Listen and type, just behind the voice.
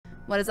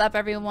What is up,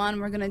 everyone?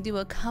 We're gonna do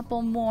a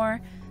couple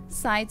more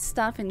side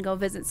stuff and go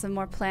visit some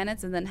more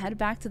planets and then head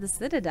back to the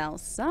Citadel.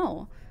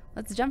 So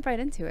let's jump right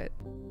into it.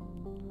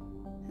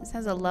 This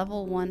has a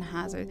level 1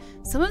 hazard.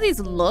 Some of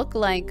these look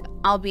like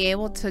I'll be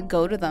able to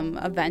go to them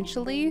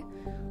eventually.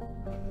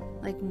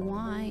 Like,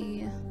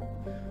 why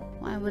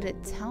would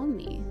it tell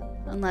me?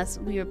 Unless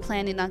we were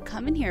planning on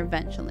coming here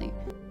eventually.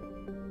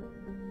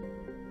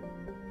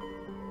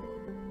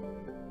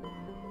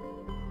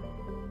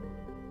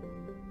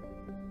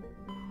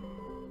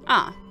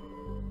 Ah,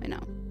 I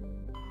know.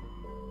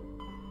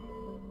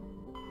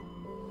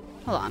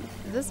 Hold on,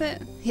 is this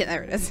it? Yeah,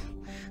 there it is.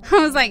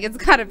 I was like, it's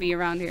gotta be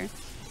around here.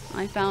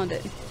 I found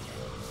it.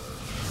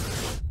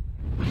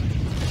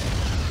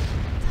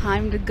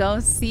 Time to go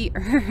see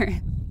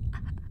Earth.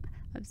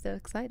 I'm so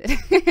excited.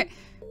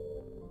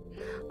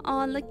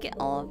 Oh, look at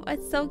all,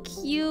 it's so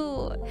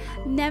cute.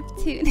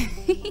 Neptune.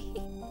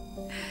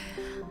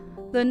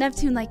 Though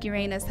Neptune, like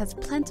Uranus, has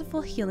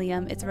plentiful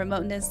helium, its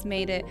remoteness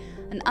made it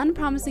an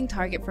unpromising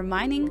target for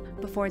mining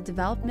before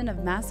development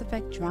of Mass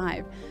Effect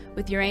Drive.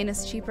 With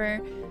Uranus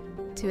cheaper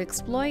to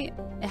exploit,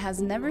 it has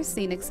never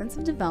seen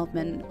extensive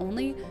development.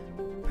 Only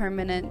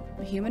permanent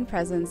human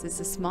presence is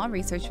a small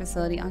research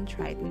facility on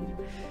Triton.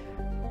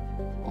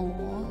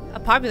 Oh, a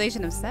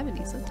population of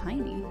 70, so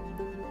tiny.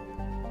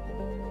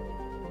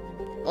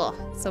 Oh,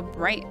 so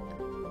bright.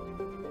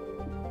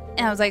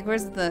 And I was like,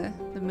 where's the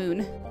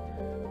moon?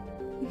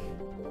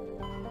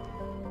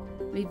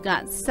 We've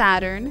got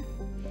Saturn.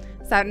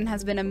 Saturn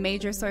has been a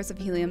major source of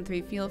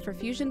helium-3 fuel for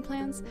fusion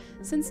plants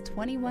since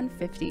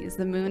 2150s.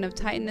 The moon of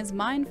Titan is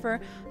mined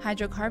for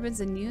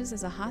hydrocarbons and used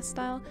as a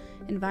hostile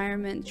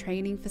environment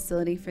training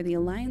facility for the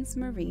Alliance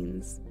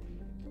Marines.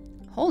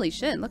 Holy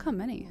shit, look how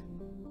many.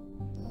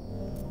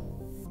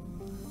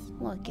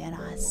 Look at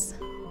us.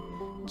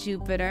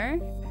 Jupiter.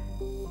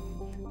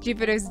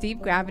 Jupiter's deep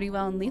gravity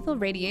well and lethal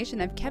radiation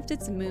have kept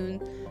its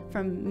moons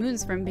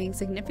from being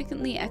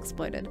significantly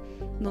exploited.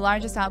 The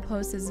largest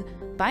outpost is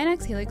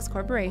Binax Helix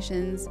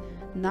Corporation's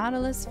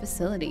Nautilus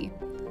facility,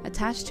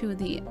 attached to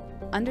the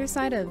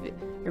underside of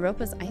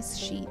Europa's ice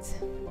sheet.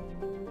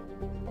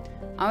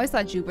 I always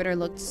thought Jupiter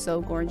looked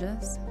so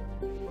gorgeous.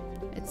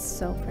 It's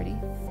so pretty.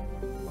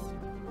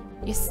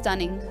 You're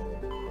stunning.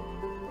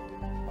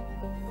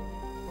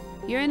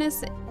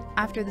 Uranus,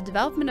 after the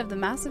development of the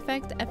Mass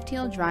Effect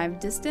FTL drive,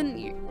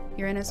 distant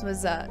Uranus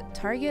was a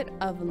target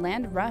of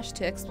land rush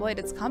to exploit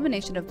its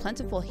combination of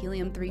plentiful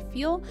helium-3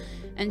 fuel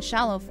and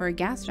shallow for a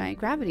gas giant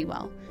gravity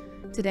well.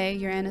 Today,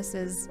 Uranus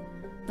is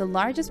the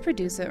largest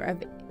producer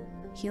of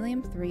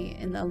helium-3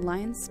 in the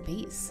Alliance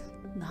space.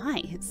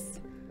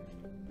 Nice.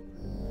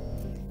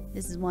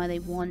 This is why they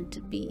wanted to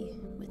be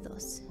with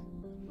us.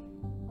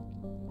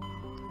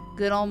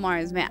 Good old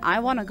Mars. Man, I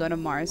want to go to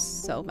Mars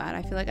so bad.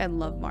 I feel like I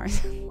love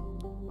Mars.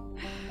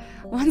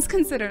 Once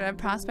considered a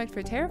prospect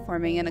for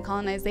terraforming and a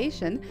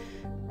colonization,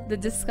 the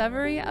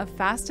discovery of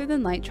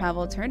faster-than-light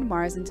travel turned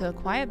Mars into a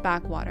quiet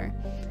backwater.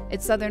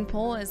 Its southern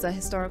pole is a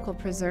historical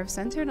preserve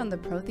centered on the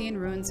Prothean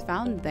ruins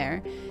found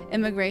there.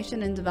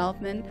 Immigration and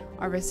development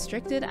are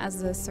restricted as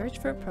the search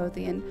for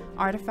Prothean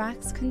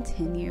artifacts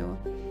continue.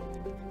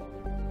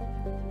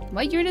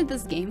 What year did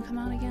this game come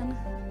out again?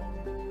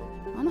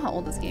 I don't know how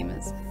old this game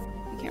is.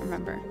 I can't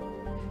remember.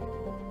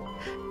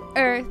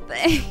 Earth.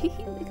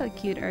 Look how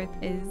cute Earth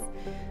is.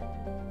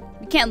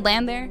 You can't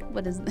land there?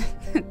 What is this?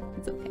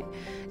 It's okay.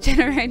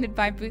 Generated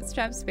by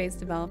bootstrap space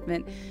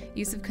development,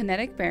 use of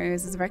kinetic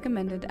barriers is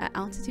recommended at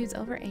altitudes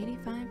over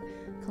 85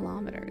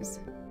 kilometers.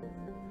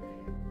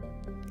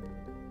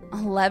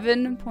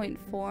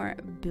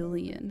 11.4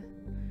 billion.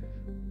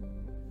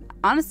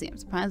 Honestly, I'm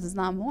surprised it's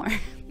not more.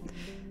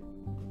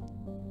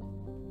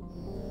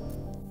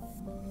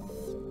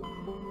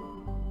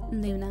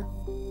 Luna.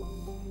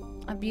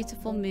 A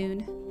beautiful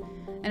moon.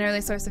 An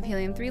early source of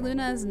helium-3,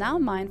 Luna is now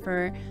mined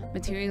for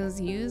materials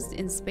used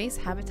in space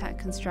habitat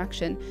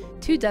construction.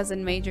 24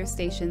 major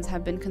stations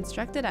have been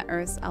constructed at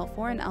Earth's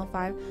L4 and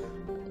L5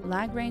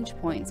 Lagrange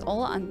points,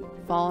 all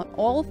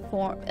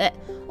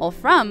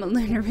from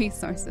lunar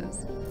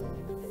resources.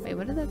 Wait,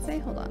 what did that say?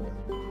 Hold on.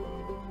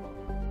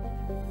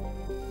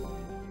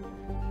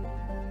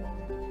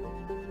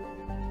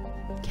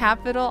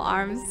 Capital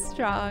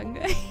Armstrong.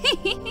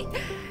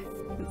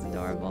 It's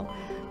adorable.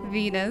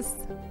 Venus.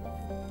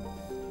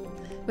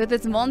 With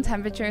its molten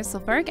temperatures,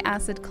 sulfuric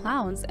acid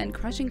clouds, and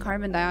crushing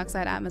carbon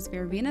dioxide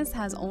atmosphere, Venus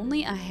has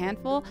only a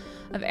handful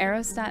of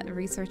aerostat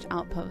research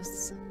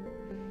outposts.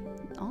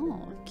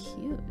 Oh,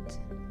 cute.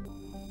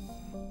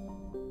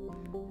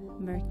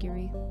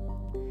 Mercury.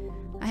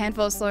 A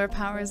handful of solar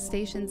power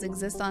stations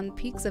exist on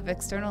peaks of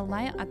external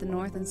light at the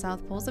north and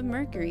south poles of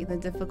Mercury. The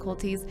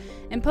difficulties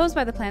imposed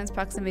by the planet's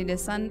proximity to the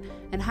sun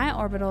and high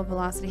orbital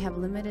velocity have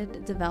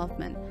limited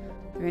development.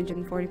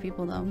 340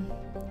 people though.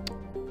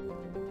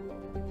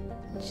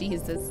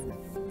 Jesus.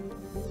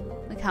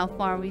 Look how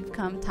far we've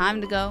come. Time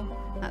to go.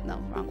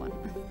 No, wrong one.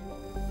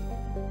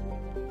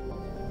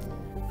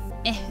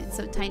 It's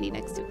so tiny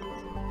next to it.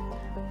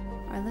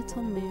 Our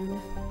little moon.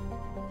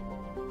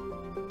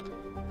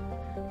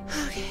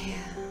 Okay.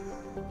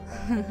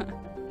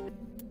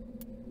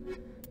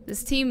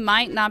 This team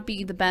might not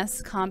be the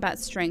best combat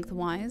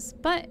strength-wise,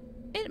 but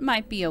it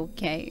might be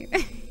okay.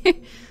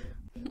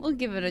 We'll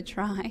give it a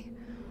try.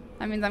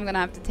 That means I'm gonna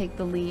have to take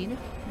the lead,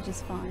 which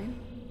is fine.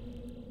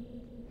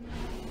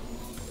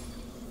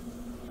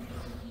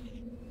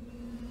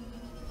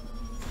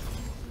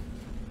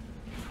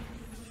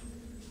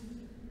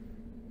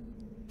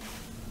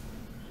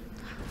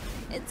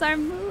 It's our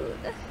mood.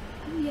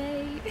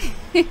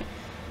 Yay.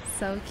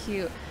 So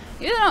cute.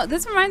 You know,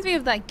 this reminds me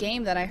of that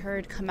game that I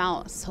heard come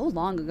out so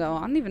long ago.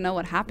 I don't even know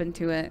what happened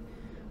to it.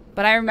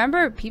 But I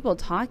remember people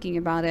talking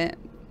about it.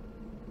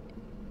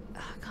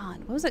 Oh, God,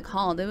 what was it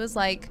called? It was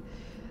like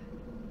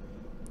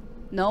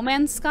No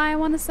Man's Sky, I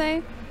want to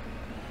say.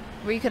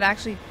 Where you could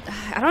actually...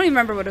 I don't even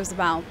remember what it was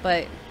about,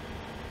 but...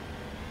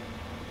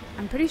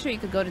 I'm pretty sure you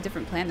could go to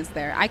different planets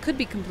there. I could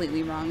be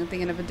completely wrong. I'm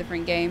thinking of a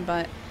different game,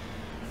 but...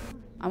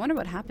 I wonder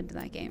what happened to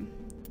that game.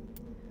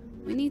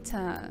 We need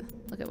to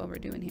look at what we're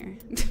doing here.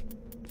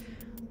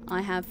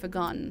 I have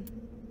forgotten.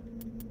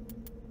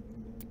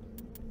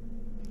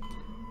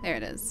 There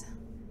it is.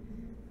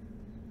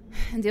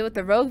 And deal with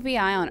the rogue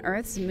VI on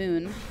Earth's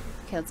moon.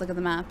 Okay, let's look at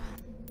the map.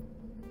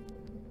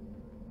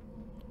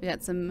 We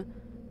got some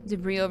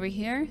debris over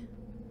here.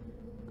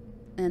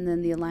 And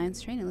then the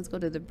Alliance training. Let's go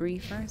to debris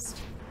first.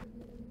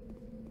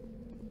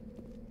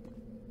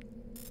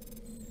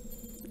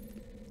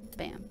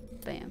 Bam,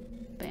 bam,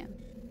 bam,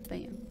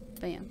 bam,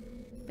 bam,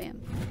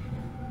 bam.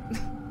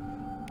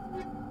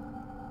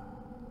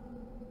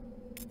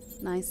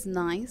 Nice,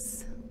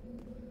 nice.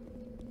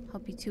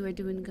 Hope you two are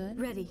doing good.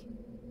 Ready.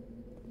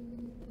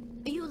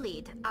 You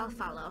lead, I'll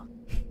follow.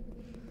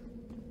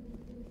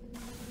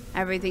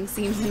 Everything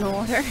seems in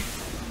order.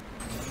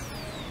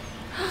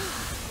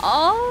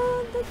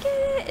 Oh, look at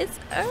it. It's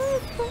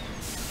Earth.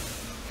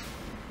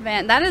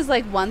 Man, that is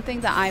like one thing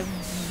that I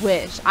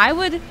wish. I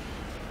would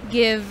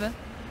give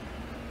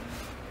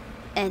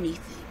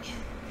anything.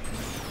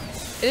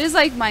 It is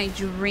like my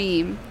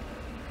dream,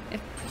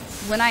 if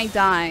when I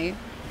die,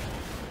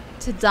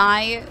 to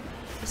die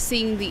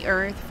seeing the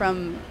Earth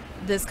from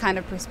this kind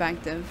of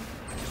perspective.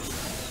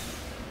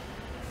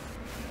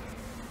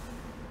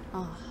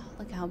 Oh,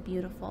 look how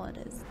beautiful it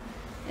is.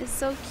 It's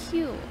so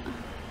cute.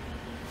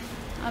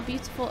 Our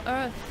beautiful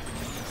Earth.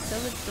 So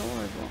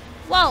adorable.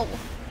 Whoa!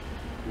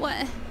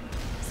 What?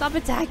 Stop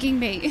attacking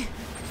me.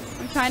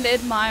 I'm trying to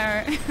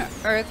admire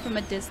Earth from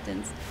a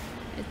distance.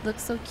 It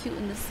looks so cute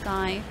in the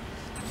sky.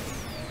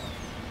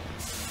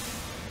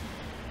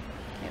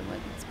 Okay,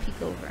 let's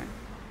peek over.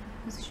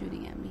 Who's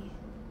shooting at me?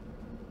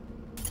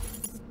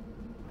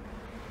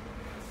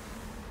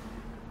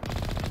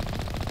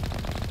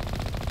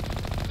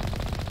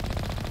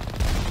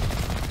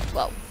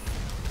 Whoa.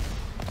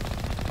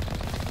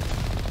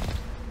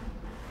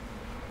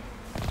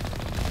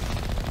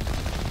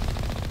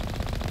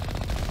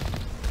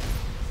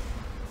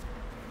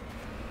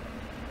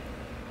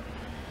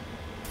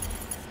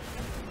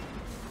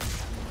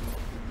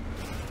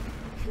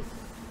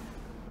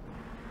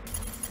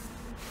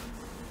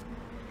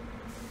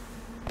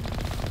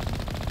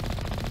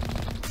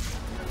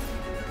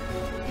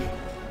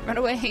 Run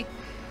away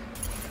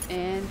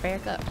and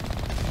back up.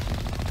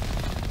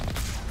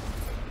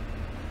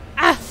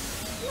 Ah!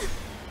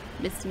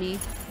 Missed me.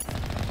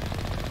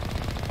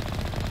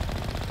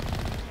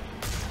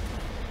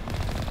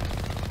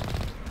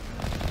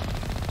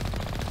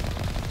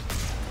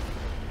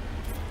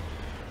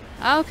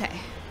 Okay.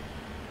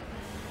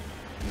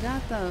 We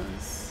got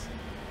those.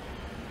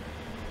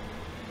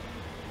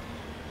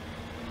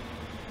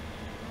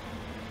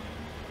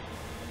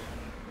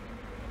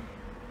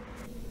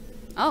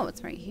 Oh,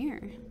 it's right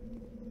here.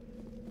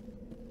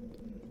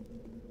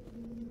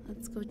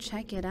 Let's go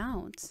check it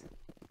out.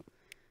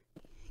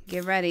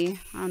 Get ready.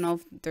 I don't know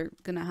if they're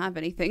gonna have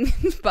anything,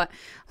 but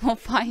we'll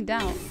find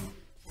out.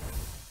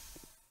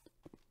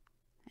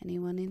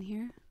 Anyone in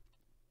here?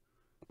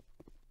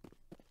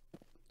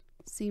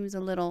 Seems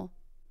a little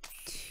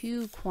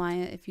too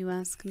quiet, if you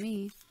ask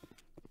me.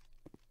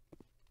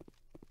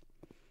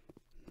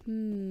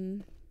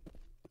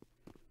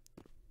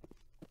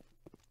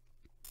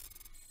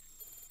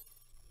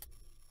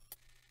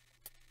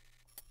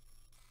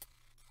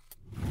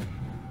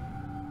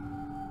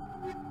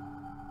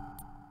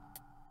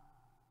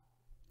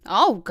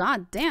 Oh,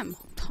 god damn.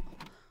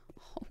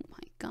 Oh my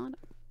god.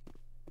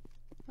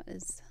 What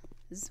is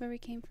this where we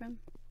came from?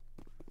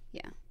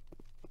 Yeah.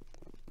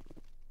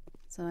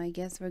 So I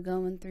guess we're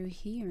going through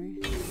here.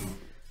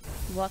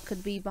 What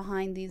could be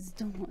behind these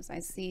doors? I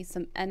see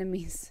some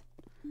enemies.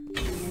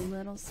 I'm a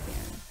little scared.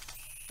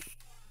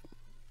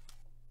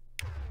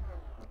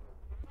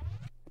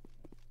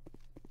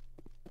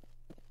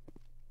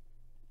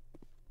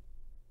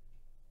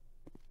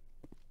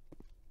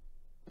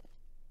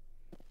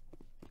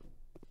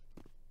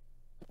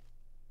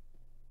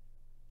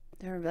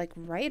 They're like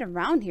right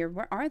around here.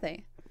 Where are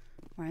they?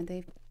 Why are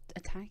they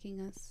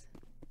attacking us?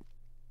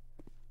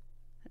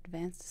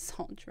 Advanced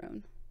assault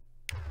drone.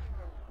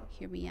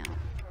 Hear me out.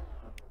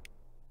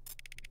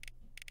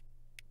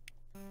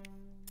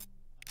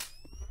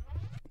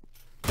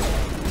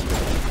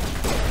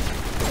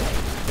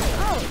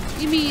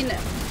 You mean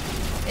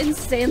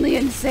insanely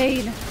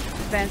insane,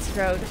 advanced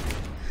road.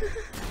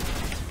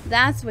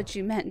 That's what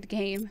you meant,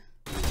 game.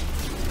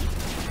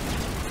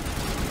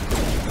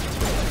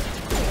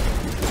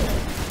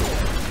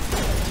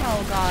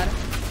 Oh god,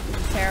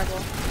 this is terrible.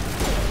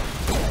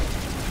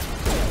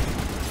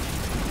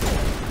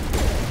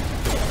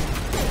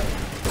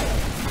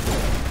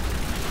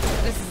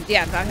 This is,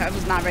 yeah, I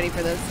was not ready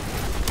for this.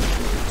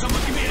 Someone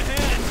give me a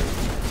hand!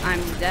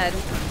 I'm dead.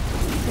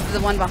 This is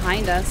the one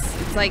behind us.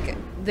 It's like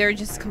they're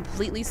just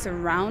completely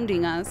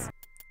surrounding us.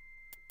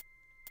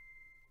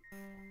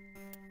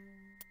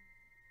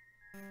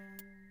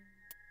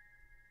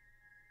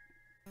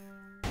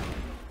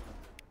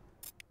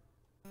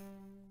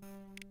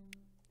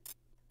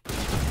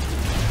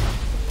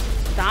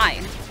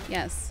 Die.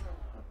 Yes.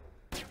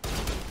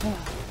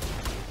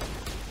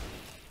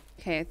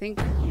 Okay, I think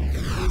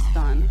he's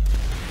done.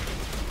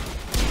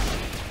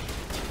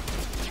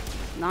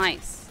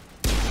 Nice.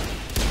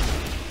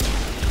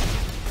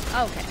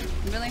 Okay,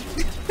 really?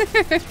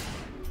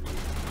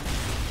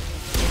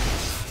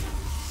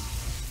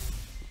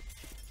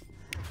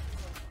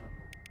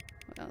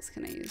 What else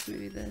can I use?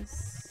 Maybe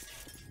this.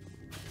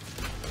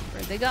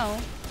 Where'd they go?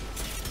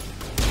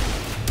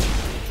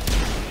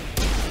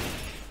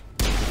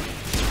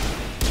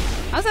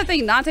 How's that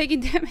thing not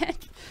taking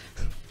damage?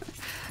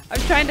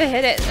 I'm trying to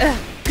hit it. Ugh,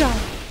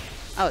 God.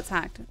 Oh, it's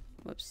hacked.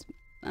 Whoops.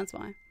 That's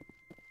why.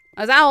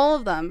 I was at all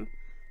of them.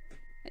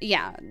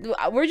 Yeah,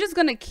 we're just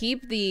gonna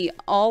keep the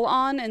all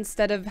on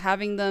instead of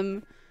having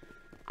them.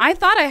 I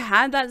thought I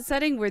had that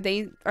setting where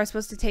they are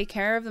supposed to take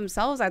care of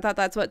themselves. I thought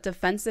that's what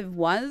defensive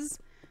was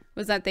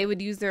that they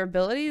would use their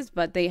abilities,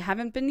 but they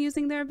haven't been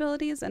using their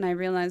abilities, and I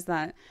realized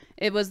that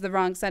it was the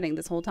wrong setting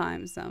this whole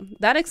time. So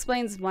that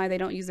explains why they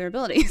don't use their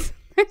abilities.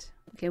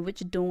 Okay,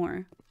 which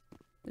door?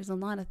 There's a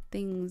lot of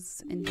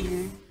things in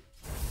here.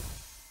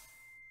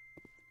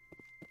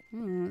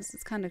 This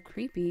is kind of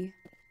creepy.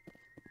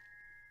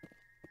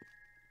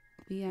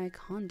 VI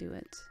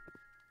conduit.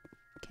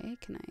 Okay,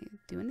 can I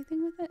do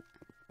anything with it?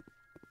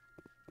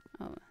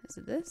 Oh, is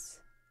it this?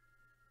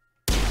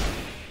 Do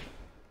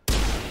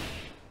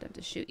I have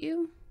to shoot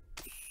you?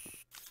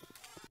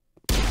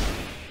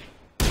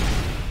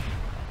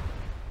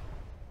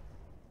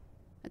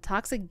 A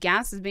toxic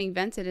gas is being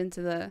vented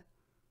into the...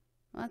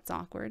 Well, that's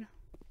awkward.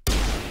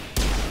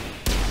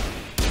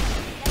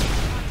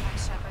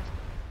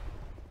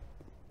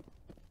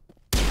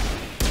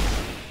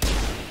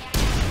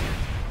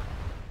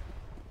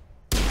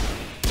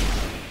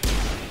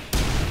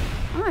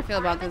 How do I feel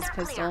about this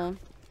pistol?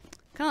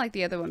 Kind of like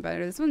the other one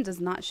better. This one does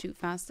not shoot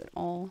fast at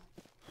all.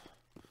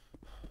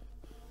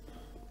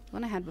 The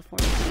one I had before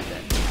was kind of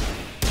good.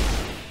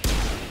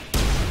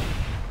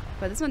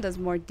 But this one does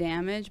more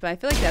damage, but I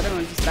feel like the other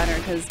one's just better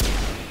because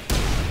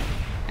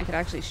I could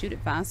actually shoot it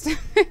fast. This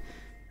is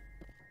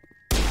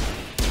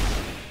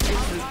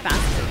as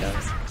fast as it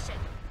goes.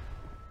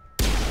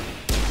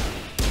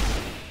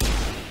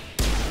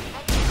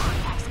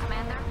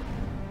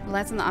 The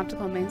lights on the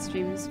optical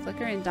mainstreams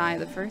flicker and die.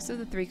 The first of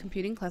the 3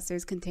 computing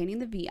clusters containing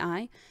the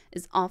VI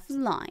is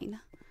offline.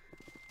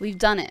 We've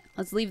done it.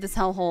 Let's leave this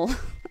hellhole.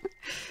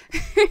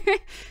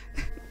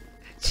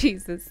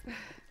 Jesus.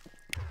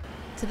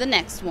 To the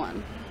next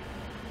one.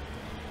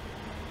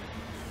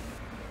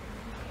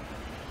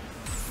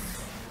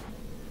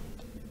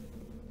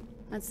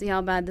 Let's see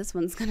how bad this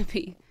one's gonna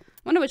be. I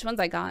wonder which ones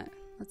I got.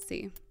 Let's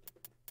see.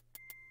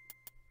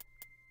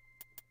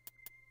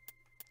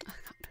 Oh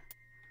god.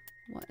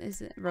 What is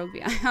it? Rogue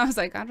VI. I was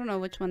like, I don't know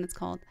which one it's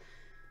called.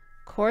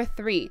 Core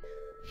 3.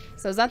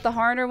 So is that the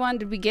harder one?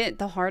 Did we get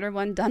the harder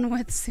one done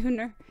with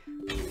sooner?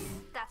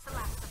 That's the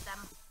last of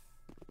them.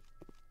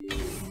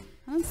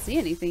 I don't see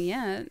anything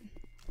yet.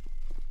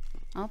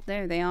 Oh,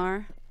 there they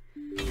are.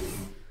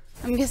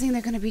 I'm guessing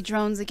they're gonna be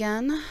drones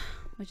again,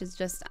 which is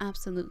just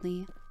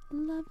absolutely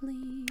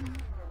lovely.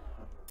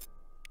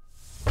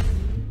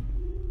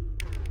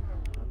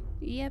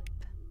 Yep.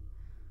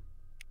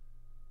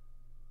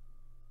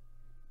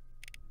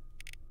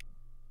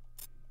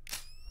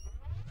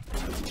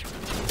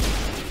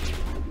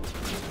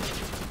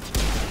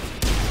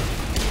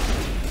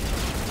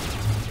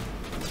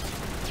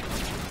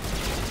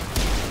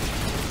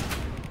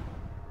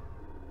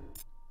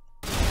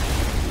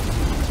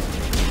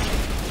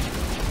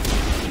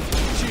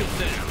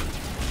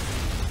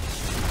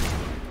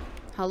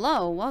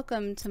 Hello,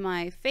 welcome to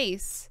my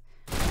face.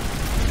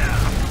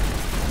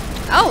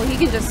 Oh, he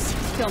can just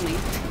kill me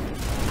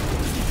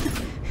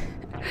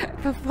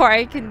before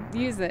I can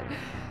use it.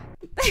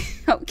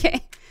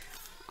 Okay.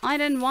 I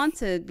didn't want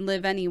to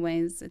live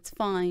anyways. It's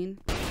fine.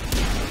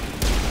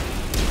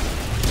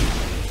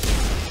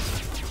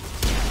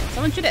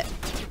 Someone shoot it.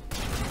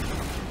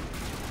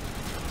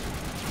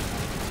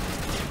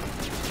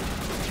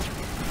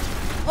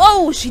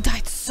 Oh, she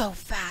died so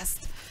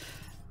fast.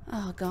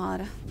 Oh,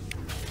 God.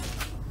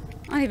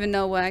 I don't even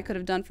know what I could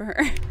have done for her.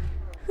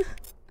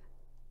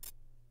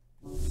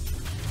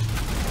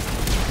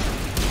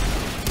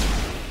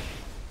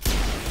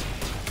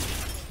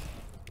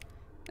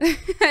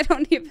 I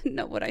don't even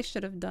know what I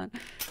should have done.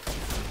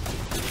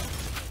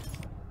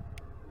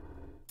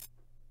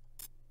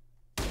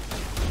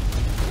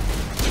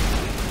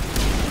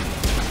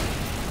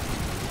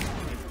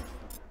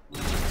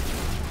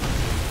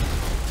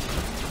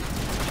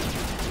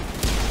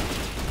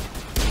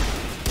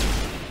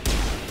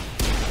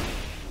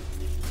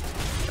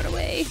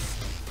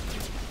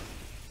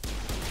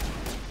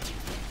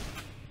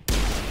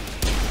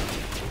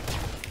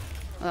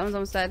 that one's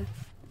almost dead.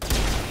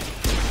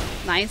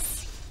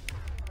 Nice.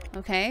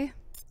 Okay.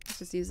 Let's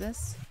just use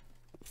this.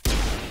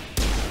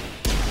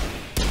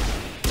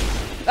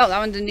 Oh, that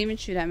one didn't even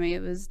shoot at me.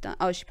 It was done.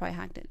 Oh, she probably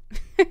hacked it.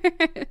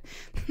 We're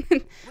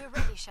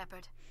ready,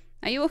 Shepard.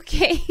 Are you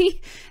okay?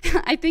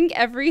 I think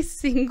every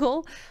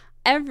single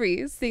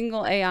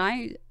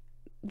AI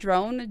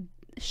drone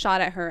shot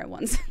at her at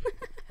once.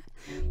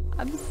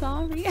 I'm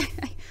sorry.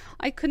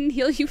 I couldn't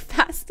heal you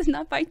fast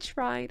enough. I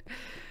tried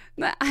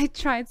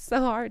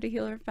so hard to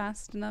heal her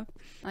fast enough.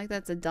 Like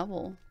that's a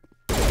double.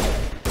 And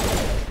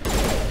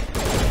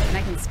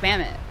I can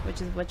spam it,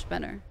 which is much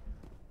better.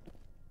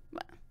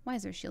 Why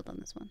is there a shield on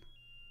this one?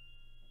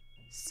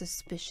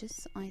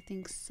 Suspicious? I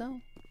think so.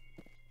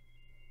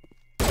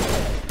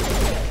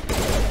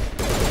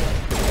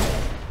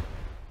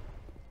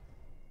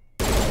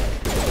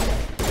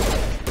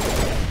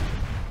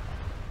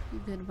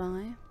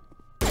 Goodbye.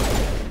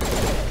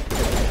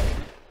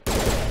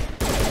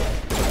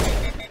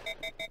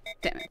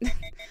 Damn it.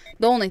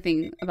 The only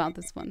thing about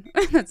this one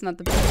that's not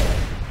the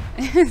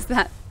best is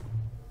that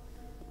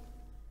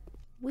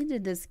when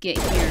did this get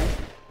here?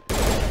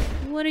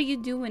 What are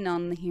you doing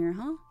on here,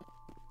 huh?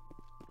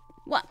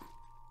 What?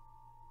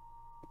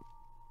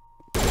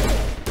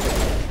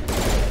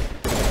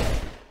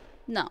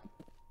 No.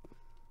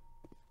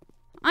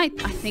 I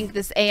think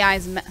this AI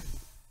is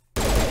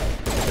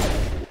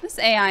this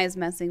AI is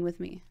messing with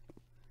me.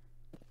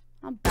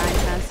 I'll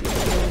bypass your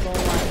shield all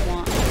I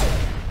want.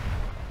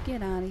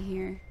 Get out of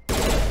here.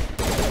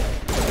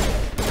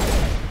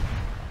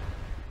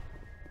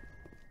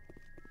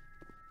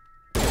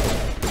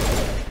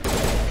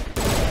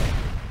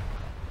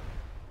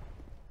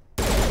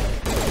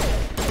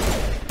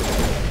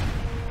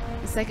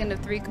 The second of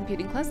 3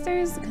 computing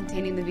clusters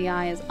containing the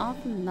VI is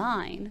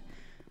offline.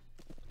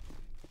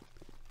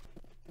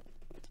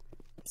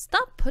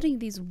 Stop putting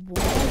these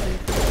walls in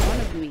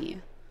front of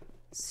me,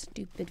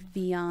 stupid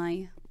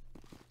VI.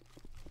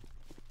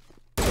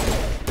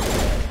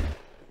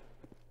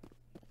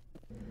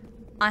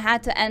 I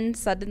had to end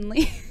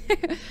suddenly.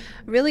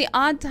 Really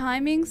odd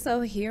timing,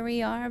 so here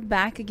we are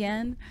back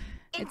again.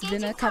 It's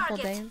been a couple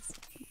days.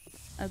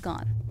 Oh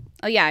god.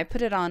 Oh yeah, I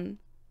put it on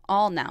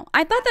all now.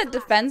 I thought that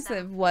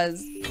defensive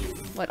was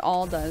what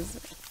all does,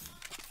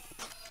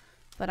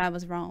 but I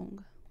was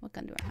wrong. What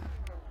gun do I have?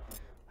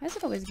 Why does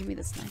it always give me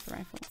the sniper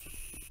rifle?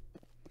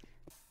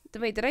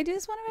 Wait, did I do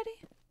this one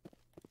already?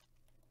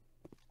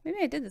 Maybe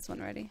I did this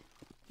one already.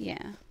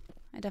 Yeah,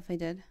 I definitely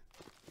did.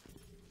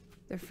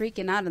 They're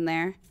freaking out in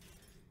there.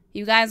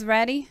 You guys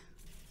ready?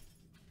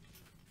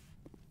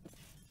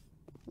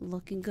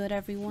 Looking good,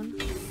 everyone.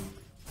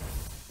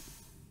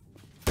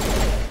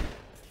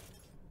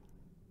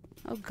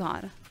 Oh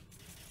god.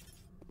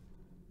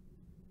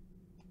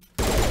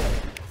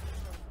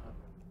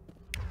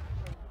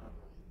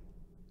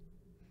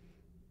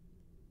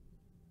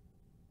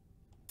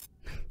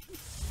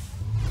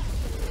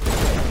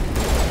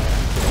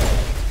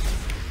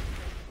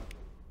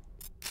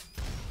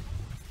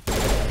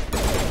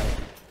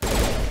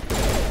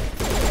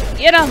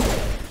 Get him!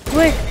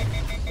 Quick!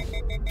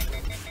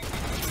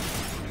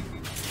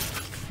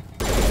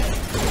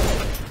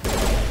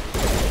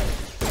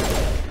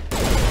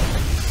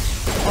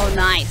 Oh,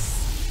 nice.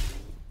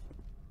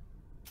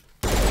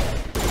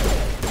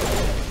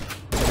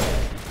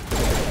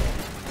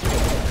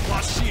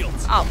 Lost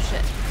shields. Oh,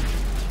 shit.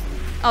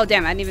 Oh,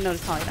 damn, I didn't even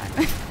notice Holly died.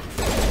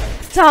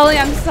 Holly,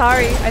 I'm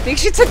sorry. I think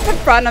she took the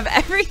brunt of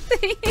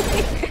everything.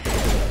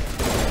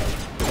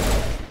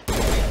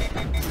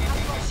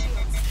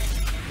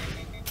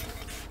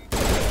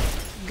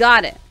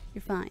 Got it.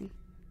 You're fine.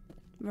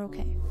 We're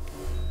okay.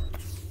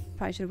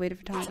 Probably should have waited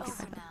for Tom to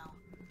get back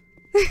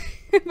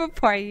up.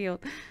 Before I healed.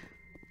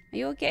 Are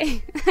you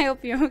okay? I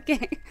hope you're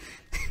okay.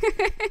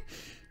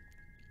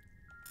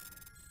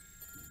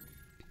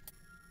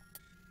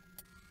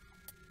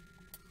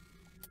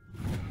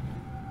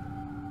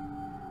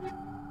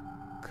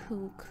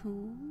 Cool.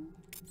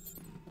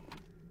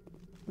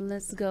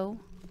 Let's go.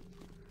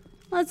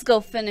 Let's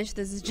go finish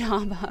this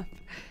job up.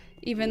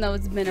 Even though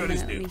it's been a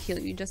minute, let me heal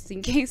you just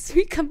in case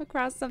we come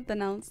across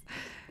something else.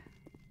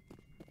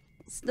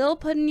 Still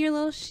putting your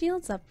little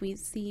shields up, we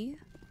see.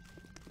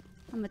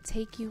 I'm gonna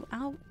take you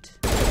out.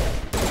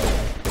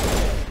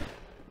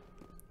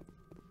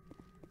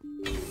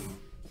 This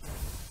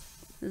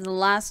is the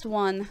last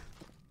one.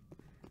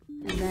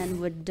 And then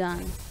we're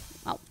done.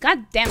 Oh,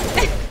 god damn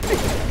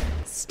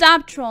it.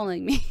 Stop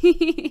trolling me.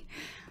 I'm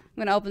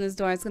gonna open this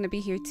door. It's gonna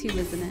be here too,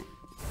 isn't it?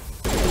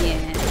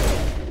 Yeah.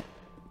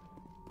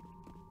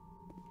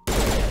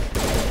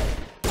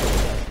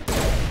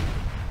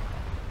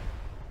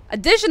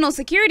 Additional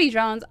security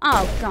drones.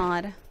 Oh,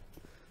 God.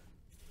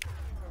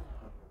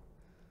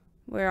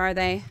 Where are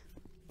they?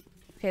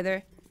 Okay,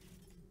 they're...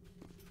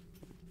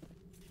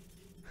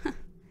 Huh.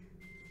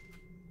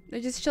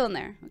 They're just chilling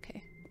there.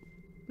 Okay.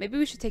 Maybe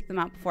we should take them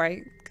out before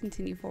I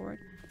continue forward.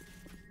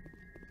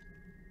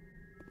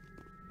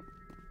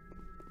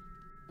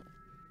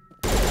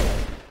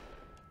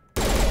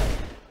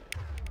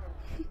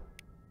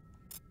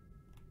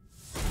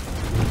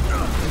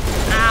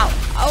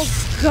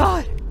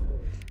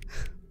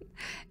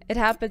 It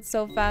happened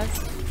so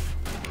fast.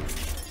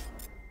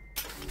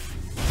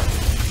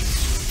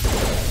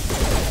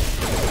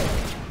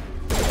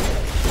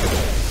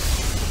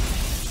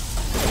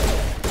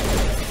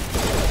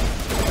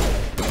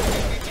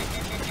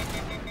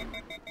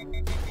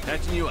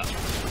 Catching you up.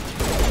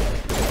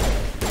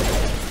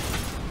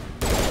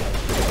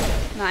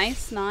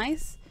 Nice,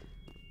 nice.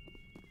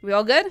 We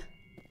all good?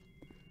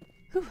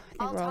 Whew, I think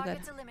All we're all good.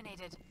 targets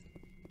eliminated.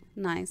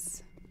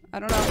 Nice.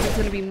 I don't know if there's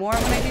gonna be more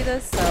when I do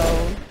this, so.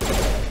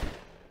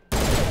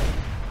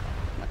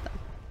 What the?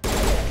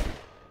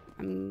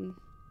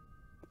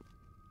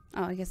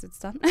 Oh, I guess it's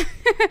done. It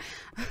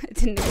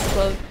didn't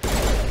explode.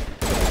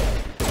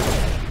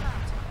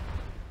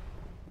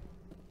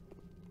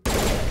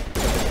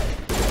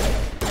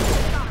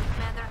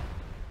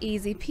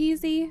 Easy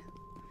peasy.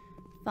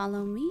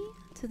 Follow me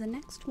to the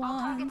next All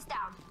one. targets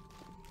down.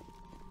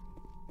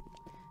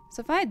 So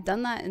if I had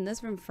done that in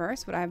this room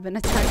first, would I have been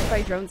attacked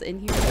by drones in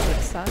here? That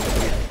would suck.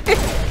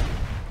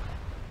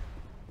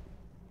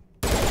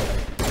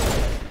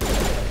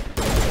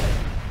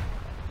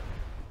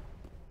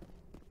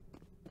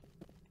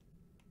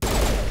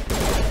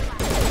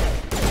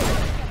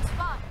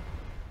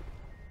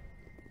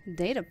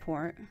 Data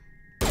port.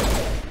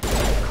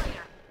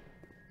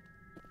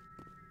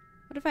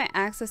 What if I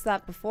access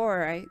that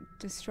before I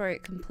destroy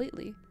it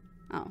completely?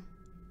 Oh.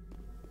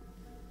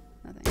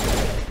 Nothing.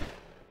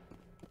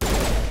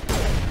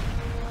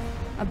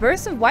 A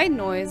burst of white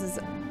noise is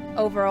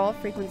overall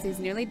frequencies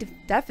nearly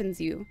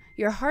deafens you.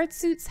 Your heart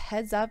suit's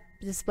heads up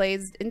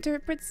displays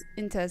interprets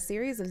into a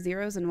series of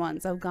zeros and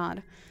ones. Oh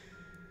god.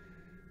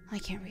 I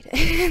can't read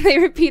it. They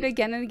repeat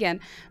again and again,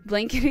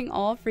 blanketing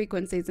all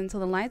frequencies until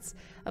the lights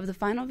of the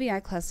final VI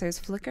clusters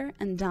flicker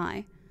and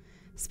die.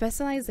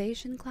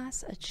 Specialization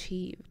class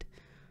achieved.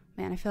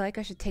 Man, I feel like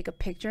I should take a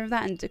picture of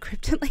that and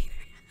decrypt it later.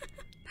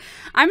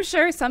 I'm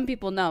sure some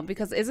people know,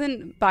 because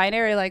isn't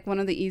binary like one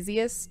of the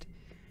easiest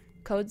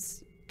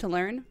codes to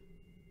learn?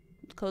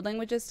 Code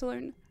languages to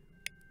learn?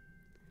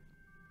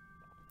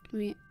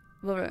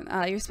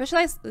 Your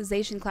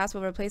specialization class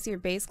will replace your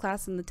base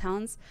class in the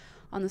talents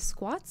on the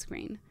squad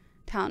screen.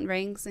 Talent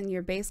ranks in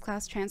your base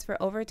class transfer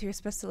over to your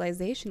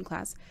specialization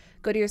class.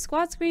 Go to your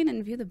squad screen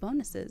and view the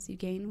bonuses you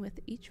gain with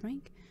each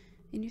rank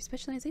in your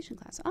specialization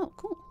class. Oh,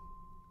 cool.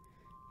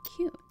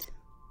 Cute.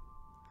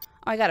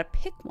 Oh, I gotta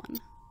pick one.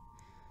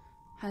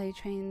 Highly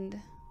trained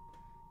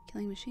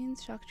killing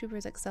machines. Shock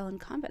troopers excel in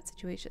combat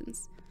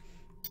situations.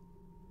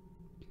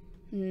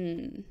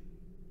 This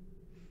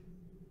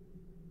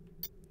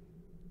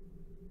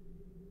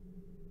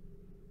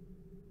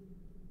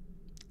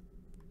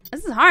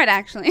is hard,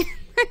 actually.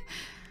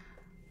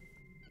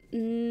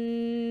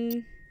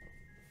 I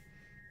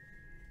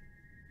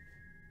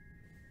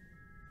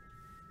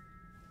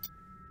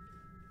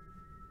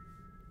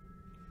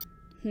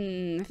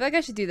feel like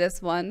I should do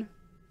this one.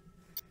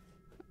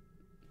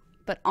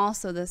 But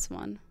also this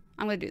one.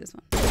 I'm gonna do this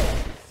one.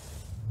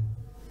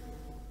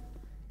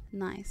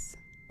 Nice.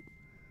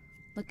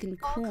 Looking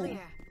cool.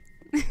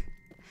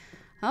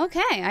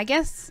 Okay, I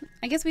guess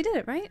we did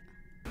it, right?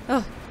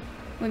 Oh,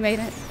 we made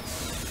it.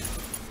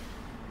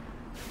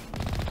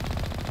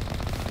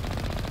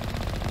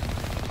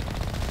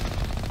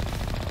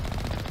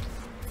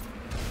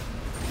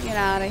 Get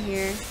out of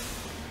here.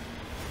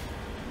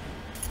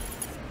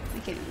 I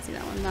can't even see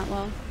that one that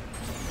well.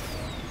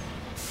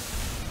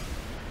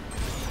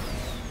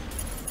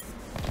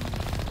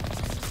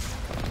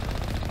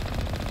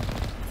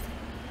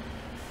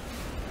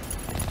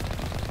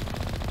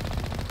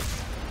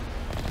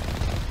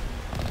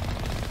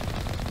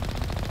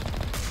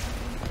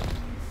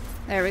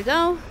 There we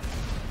go.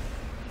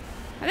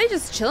 Are they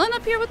just chilling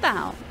up here? What the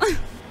hell?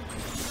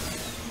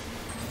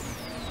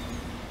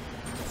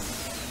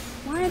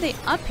 Why are they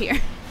up here?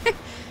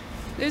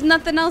 There's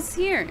nothing else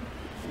here.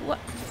 What?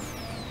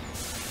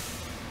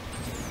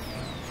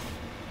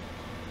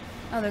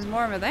 Oh, there's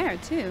more over there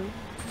too.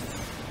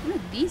 What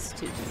are these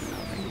two doing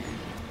over here?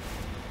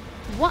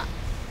 What?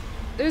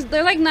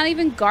 They're like not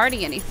even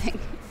guarding anything.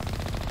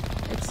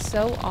 It's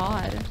so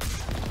odd.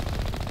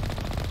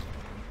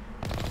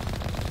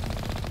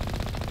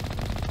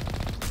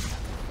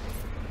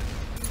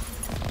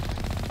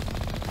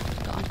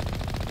 Gone.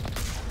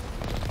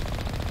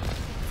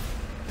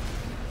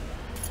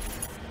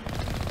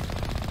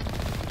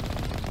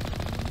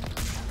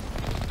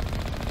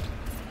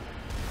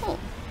 Cool.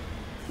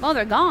 Well,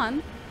 they're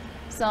gone,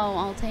 so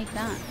I'll take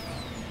that.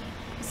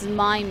 This is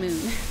my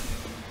moon.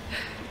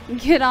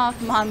 Get off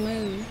my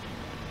moon.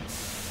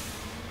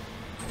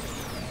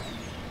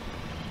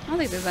 I don't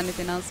think there's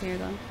anything else here,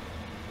 though.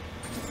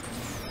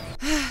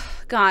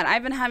 God,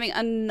 I've been having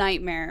a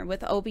nightmare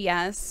with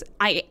OBS.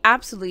 I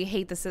absolutely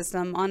hate the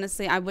system.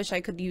 Honestly, I wish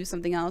I could use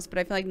something else, but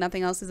I feel like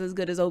nothing else is as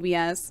good as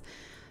OBS.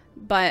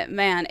 But,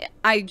 man,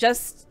 I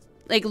just,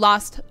 like,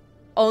 lost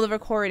all the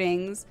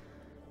recordings.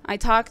 I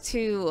talked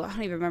to, I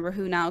don't even remember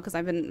who now, because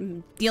I've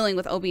been dealing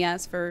with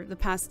OBS for the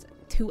past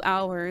 2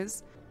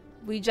 hours.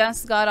 We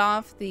just got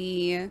off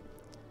the...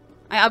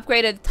 I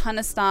upgraded a ton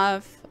of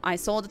stuff. I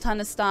sold a ton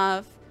of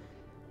stuff.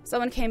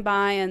 someone came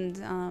by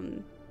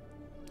and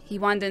he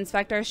wanted to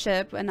inspect our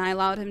ship, and I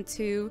allowed him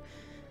to.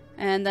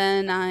 And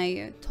then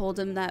I told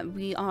him that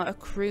we are a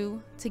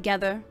crew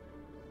together.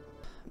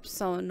 I'm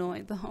so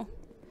annoyed though.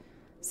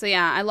 So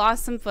yeah, I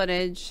lost some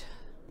footage.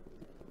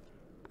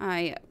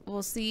 I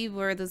will see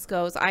where this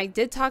goes. I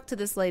did talk to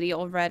this lady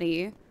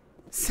already,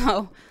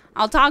 so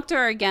I'll talk to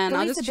her again.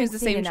 I'll just choose the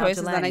same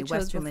choices that I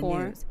chose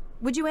before.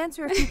 Would you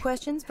answer a few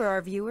questions for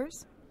our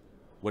viewers?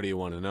 What do you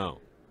want to know?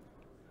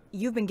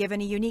 You've been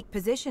given a unique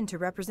position to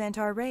represent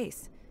our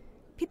race.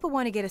 People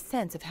want to get a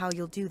sense of how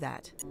you'll do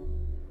that.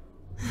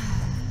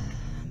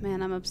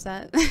 Man, I'm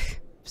upset.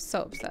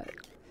 So upset.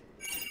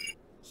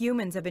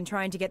 Humans have been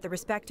trying to get the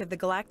respect of the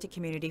galactic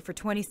community for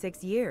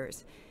 26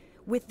 years.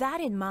 With that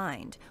in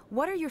mind,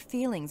 what are your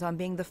feelings on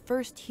being the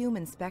first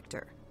human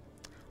Spectre?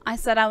 I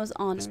said I was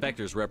honored. The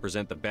Spectres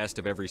represent the best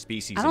of every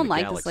species I don't in the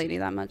like galaxy. this lady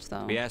that much,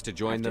 though. To be asked to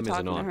join them is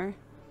an honor.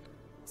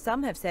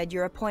 Some have said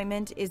your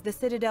appointment is the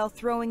Citadel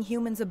throwing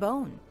humans a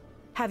bone.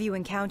 Have you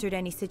encountered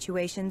any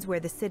situations where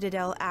the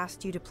Citadel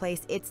asked you to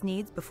place its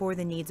needs before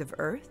the needs of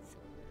Earth?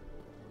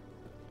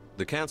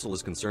 The Council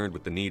is concerned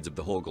with the needs of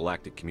the whole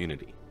galactic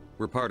community.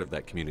 We're part of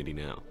that community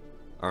now.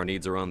 Our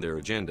needs are on their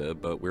agenda,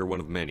 but we're one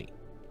of many.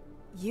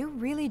 You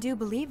really do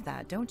believe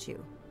that, don't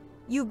you?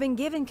 You've been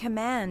given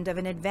command of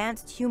an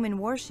advanced human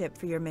warship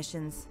for your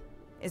missions.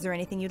 Is there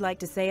anything you'd like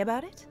to say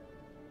about it?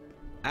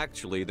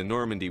 Actually, the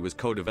Normandy was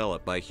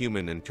co-developed by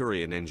human and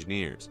Turian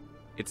engineers.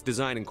 Its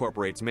design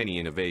incorporates many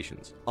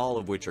innovations, all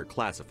of which are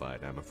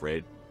classified, I'm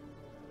afraid.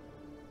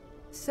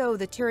 So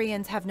the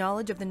Turians have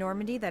knowledge of the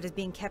Normandy that is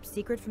being kept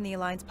secret from the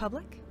Alliance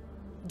public?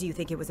 Do you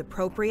think it was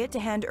appropriate to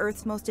hand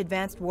Earth's most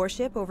advanced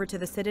warship over to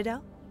the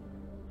Citadel?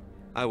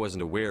 I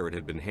wasn't aware it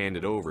had been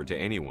handed over to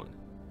anyone.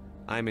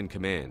 I'm in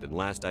command, and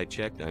last I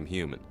checked, I'm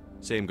human.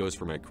 Same goes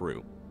for my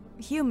crew.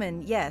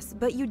 Human, yes,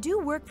 but you do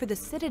work for the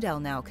Citadel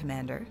now,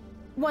 Commander.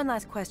 One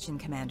last question,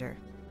 Commander.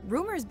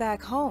 Rumors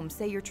back home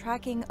say you're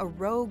tracking a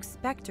rogue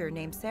Spectre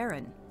named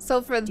Saren.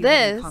 So for Do you have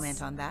any this,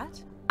 comment on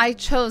that? I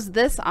chose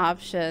this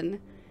option,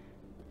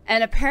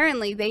 and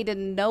apparently they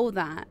didn't know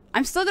that.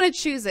 I'm still gonna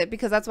choose it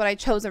because that's what I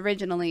chose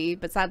originally,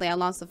 but sadly I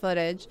lost the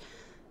footage.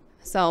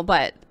 So,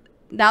 but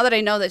now that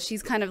I know that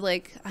she's kind of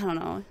like, I don't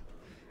know.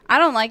 I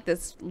don't like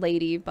this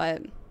lady,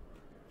 but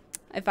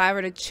if I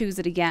were to choose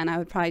it again, I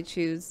would probably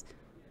choose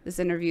this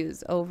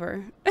interview's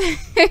over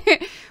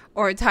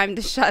or time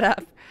to shut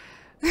up.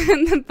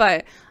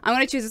 But I'm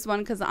going to choose this one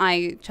because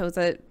I chose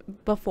it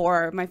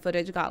before my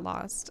footage got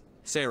lost.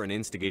 Saren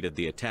instigated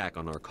the attack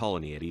on our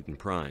colony at Eden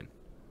Prime.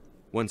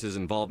 Once his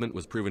involvement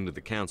was proven to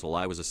the Council,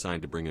 I was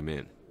assigned to bring him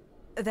in.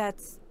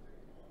 That's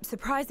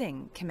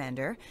surprising,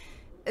 Commander.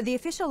 The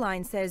official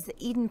line says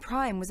Eden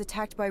Prime was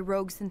attacked by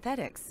rogue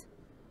synthetics.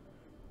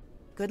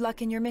 Good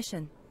luck in your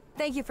mission.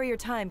 Thank you for your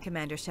time,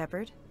 Commander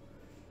Shepard.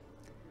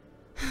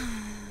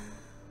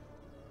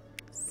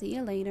 See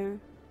you later.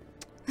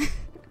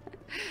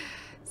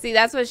 See,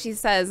 that's what she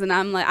says, and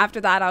I'm like, after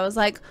that, I was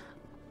like,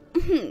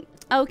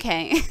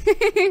 okay.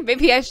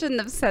 Maybe I shouldn't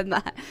have said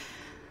that.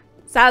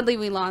 Sadly,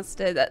 we lost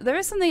it. There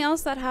was something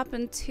else that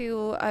happened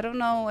too. I don't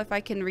know if I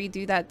can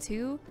redo that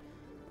too.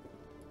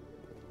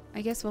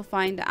 I guess we'll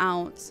find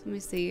out. Let me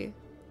see.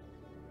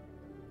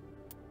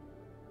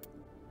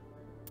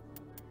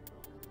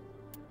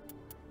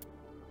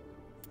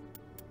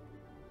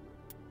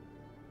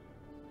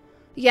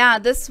 Yeah,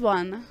 this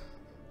one.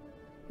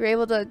 We were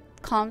able to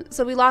calm.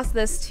 So we lost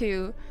this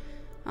too.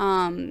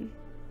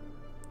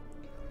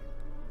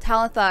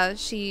 Talitha,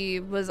 she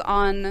was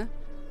on.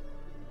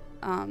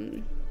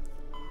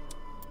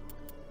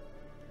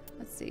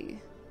 Let's see.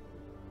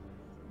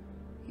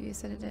 Maybe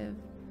sedative.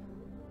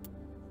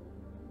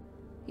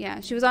 Yeah,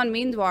 she was on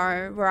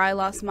Mindwar, where I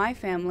lost my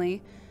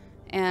family,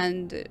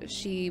 and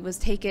she was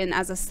taken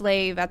as a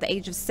slave at the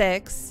age of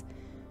 6.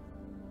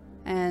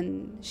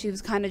 And she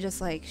was kind of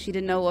just like, she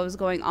didn't know what was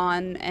going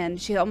on, and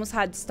she almost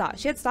had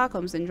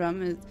Stockholm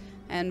syndrome,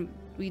 and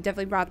we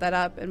definitely brought that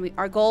up. And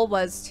our goal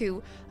was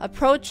to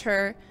approach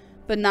her,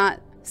 but not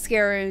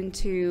scare her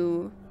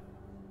into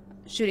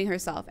shooting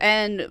herself.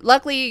 And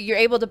luckily, you're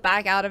able to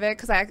back out of it,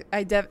 because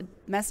I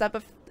messed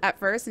up at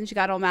first, and she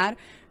got all mad,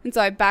 and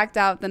so I backed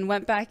out, then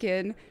went back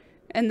in,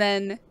 and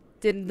then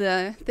did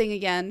the thing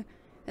again.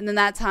 And then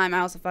that time I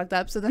also fucked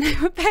up, so then I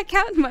went back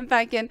out and went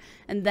back in,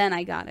 and then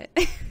I got it.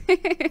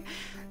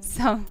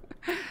 so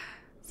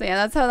yeah,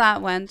 that's how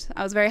that went.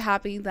 I was very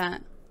happy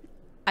that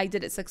I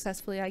did it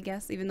successfully, I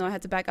guess, even though I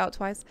had to back out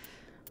twice.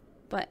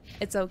 But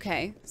it's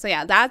okay. So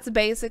yeah, that's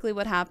basically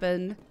what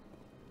happened.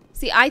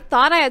 See, I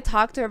thought I had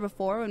talked to her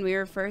before when we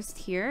were first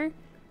here,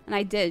 and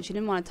I did. She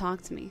didn't want to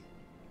talk to me.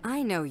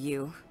 I know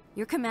you.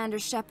 You're Commander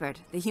Shepard,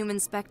 the human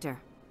Spectre.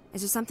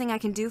 Is there something I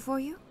can do for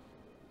you?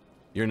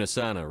 You're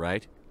Nasana,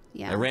 right?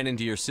 Yeah. I ran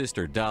into your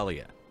sister,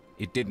 Dahlia.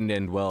 It didn't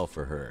end well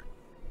for her.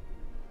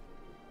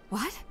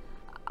 What?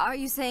 Are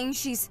you saying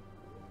she's...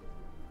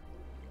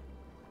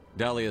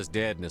 Dahlia's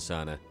dead,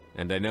 Nasana,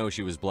 and I know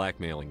she was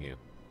blackmailing you.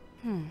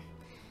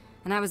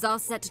 And I was all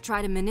set to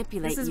try to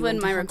manipulate you. This is when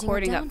into my hunting her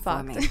recording down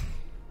got for fucked. me.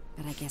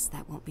 But I guess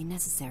that won't be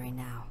necessary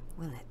now,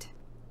 will it?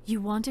 You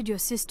wanted your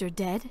sister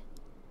dead?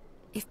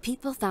 If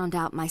people found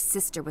out my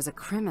sister was a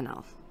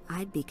criminal,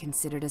 I'd be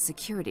considered a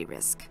security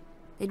risk.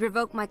 They'd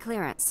revoke my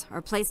clearance,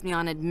 or place me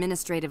on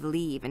administrative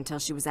leave until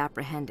she was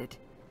apprehended.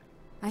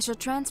 I shall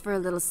transfer a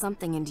little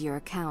something into your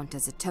account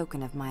as a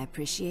token of my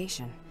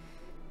appreciation.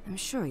 I'm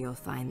sure you'll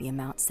find the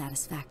amount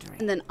satisfactory.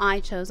 And then I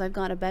chose I've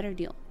got a better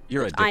deal.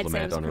 You're a I'd say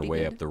diplomat was a on her pretty way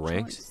good up the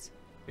ranks. choice.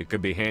 It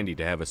could be handy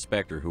to have a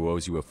Spectre who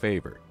owes you a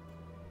favor.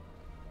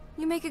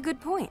 You make a good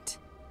point.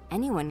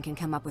 Anyone can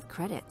come up with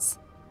credits,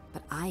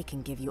 but I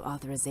can give you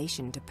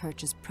authorization to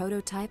purchase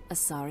prototype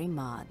Asari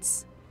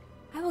mods.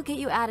 I will get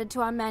you added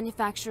to our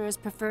manufacturer's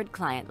preferred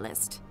client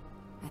list.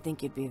 I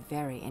think you'd be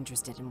very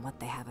interested in what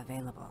they have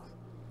available.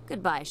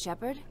 Goodbye,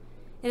 Shepard.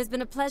 It has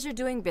been a pleasure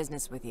doing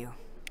business with you.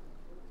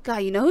 God,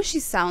 you know who she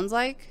sounds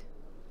like?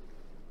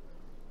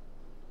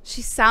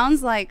 She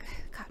sounds like...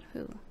 God,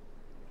 who?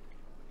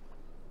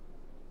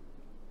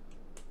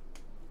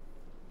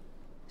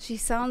 She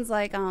sounds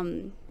like,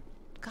 God.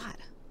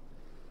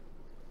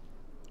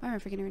 Why am I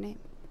forgetting her name?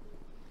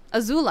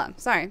 Azula,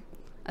 sorry.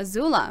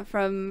 Azula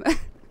from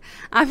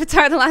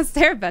Avatar The Last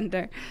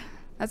Airbender.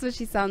 That's what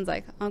she sounds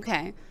like.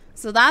 Okay.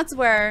 So that's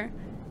where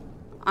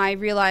I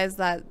realized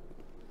that,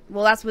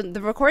 well, that's when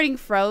the recording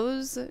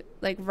froze,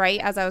 like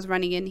right as I was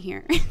running in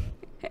here.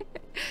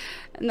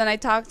 And then I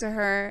talked to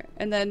her,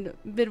 and then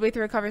midway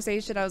through a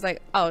conversation, I was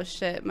like, oh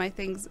shit, my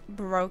thing's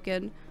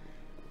broken.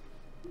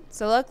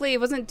 So luckily it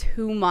wasn't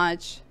too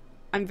much.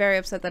 I'm very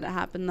upset that it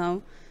happened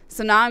though.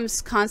 So now I'm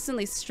just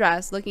constantly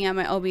stressed looking at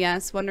my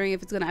OBS, wondering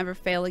if it's gonna ever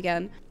fail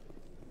again.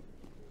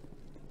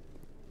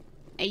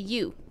 Hey,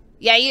 you.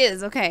 Yeah, he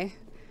is. Okay.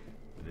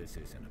 This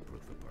isn't a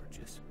proof of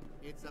purchase.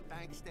 It's a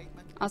bank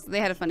statement. Also, they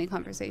had a funny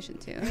conversation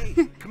too.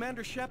 Hey,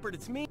 Commander Shepard,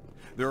 it's me.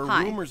 There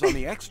are rumors on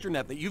the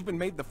extranet that you've been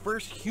made the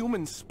first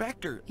human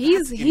Spectre.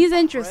 He's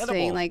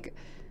interesting. Like,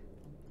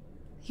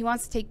 he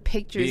wants to take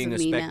pictures Being of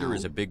me a Spectre now.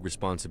 is a big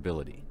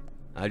responsibility.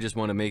 I just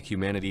want to make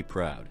humanity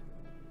proud.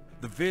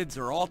 The vids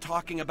are all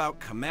talking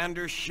about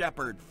Commander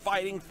Shepard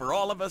fighting for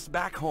all of us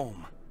back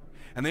home.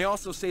 And they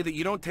also say that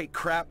you don't take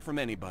crap from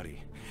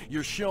anybody.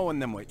 You're showing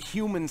them what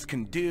humans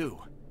can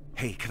do.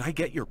 Hey, can I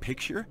get your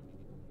picture?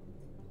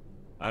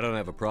 I don't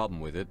have a problem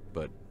with it,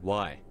 but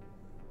why?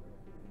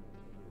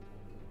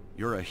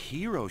 You're a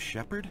hero,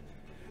 Shepard.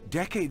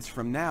 Decades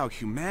from now,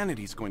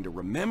 humanity's going to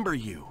remember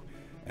you.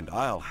 And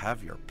I'll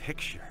have your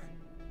picture.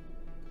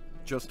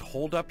 Just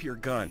hold up your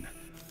gun.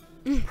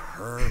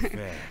 Perfect.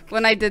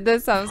 When I did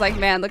this, I was like,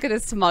 man, look at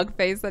his smug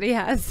face that he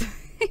has.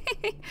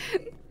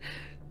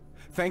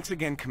 Thanks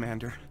again,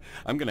 Commander.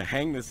 I'm gonna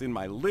hang this in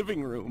my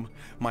living room.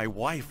 My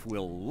wife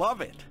will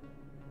love it.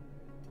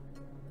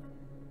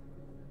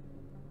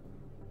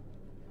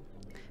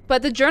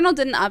 But the journal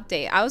didn't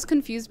update. I was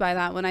confused by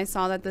that when I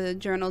saw that the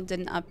journal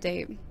didn't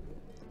update.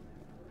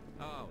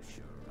 Oh,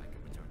 sure. I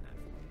can return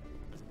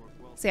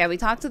that. So yeah, we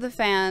talked to the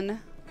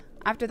fan.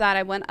 After that,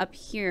 I went up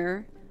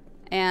here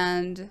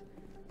and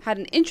had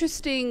an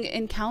interesting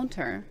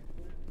encounter.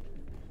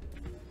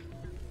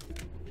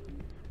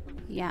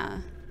 Yeah.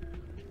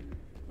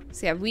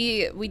 So yeah,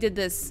 we did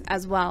this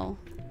as well.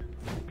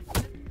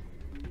 And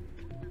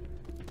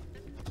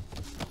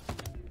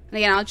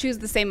again, I'll choose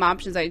the same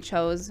options I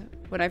chose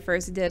when I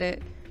first did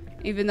it,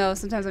 even though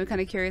sometimes I'm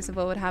kind of curious of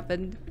what would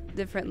happen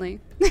differently.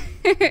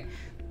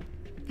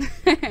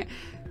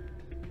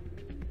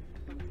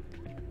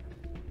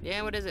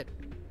 Yeah, what is it?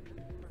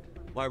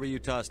 Why were you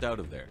tossed out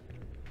of there?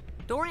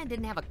 Doran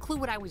didn't have a clue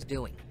what I was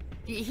doing.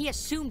 He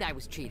assumed I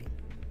was cheating.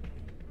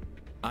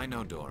 I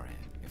know Doran.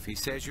 If he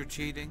says you're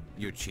cheating,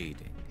 you're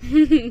cheating.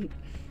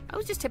 I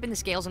was just tipping the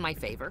scales in my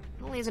favor,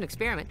 only as an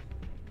experiment.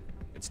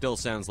 It still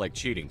sounds like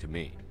cheating to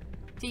me.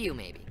 To you,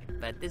 maybe.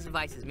 But this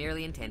device is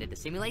merely intended to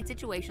simulate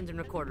situations and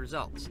record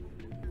results.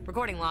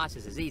 Recording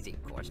losses is easy,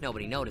 of course.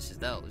 Nobody notices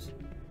those.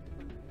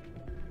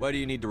 Why do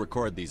you need to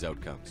record these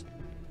outcomes?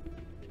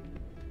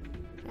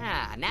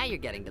 Ah, now you're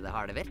getting to the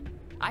heart of it.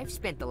 I've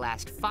spent the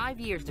last 5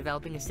 years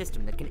developing a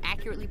system that can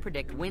accurately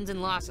predict wins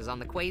and losses on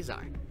the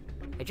Quasar.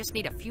 I just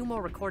need a few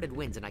more recorded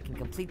wins and I can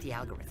complete the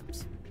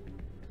algorithms.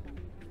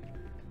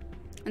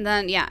 And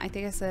then, yeah, I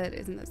think I said,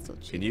 isn't that still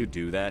cheating? Can you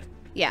do that?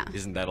 Yeah.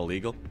 Isn't that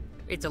illegal?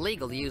 It's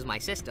illegal to use my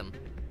system,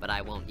 but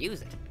I won't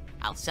use it.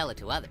 I'll sell it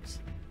to others.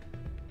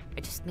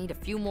 I just need a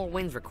few more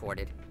wins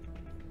recorded.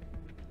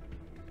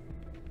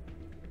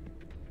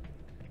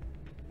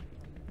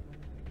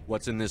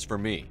 What's in this for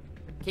me?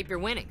 Keep your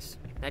winnings.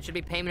 That should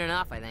be payment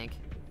enough, I think.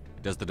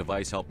 Does the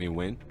device help me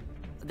win?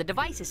 The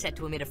device is set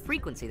to emit a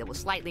frequency that will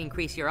slightly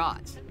increase your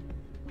odds.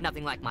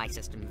 Nothing like my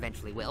system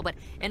eventually will, but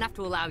enough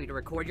to allow you to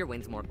record your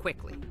wins more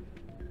quickly.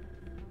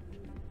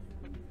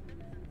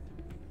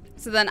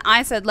 So then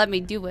I said, let me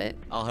do it.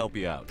 I'll help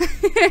you out.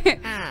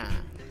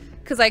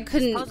 Because I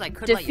couldn't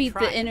defeat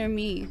the inner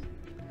me.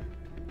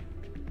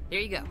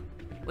 Here you go.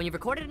 When you've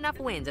recorded enough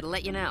wins, it'll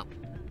let you know.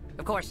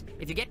 Of course,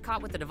 if you get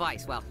caught with the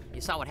device, well,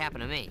 you saw what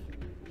happened to me.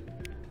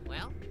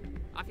 Well,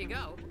 off you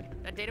go.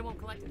 That data won't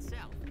collect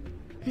itself.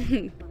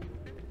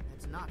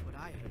 That's not what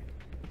I heard.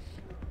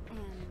 And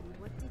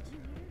what did you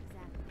hear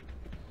exactly?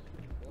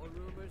 More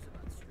rumors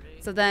about strange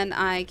So then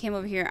I came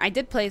over here. I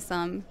did play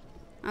some.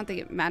 I don't think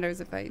it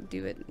matters if I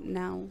do it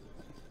now.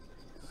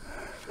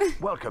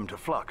 Welcome to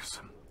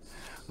Flux.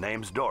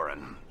 Name's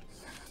Doran.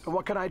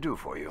 What can I do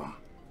for you?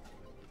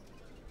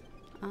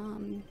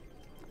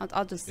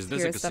 I'll just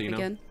hear stuff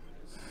again.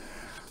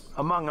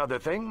 Among other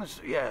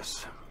things,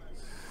 yes.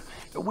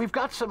 We've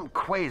got some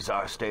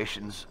quasar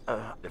stations,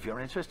 if you're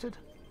interested.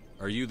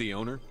 Are you the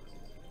owner?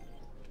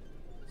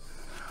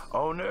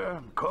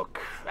 Owner, cook,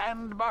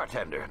 and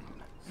bartender.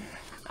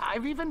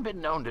 I've even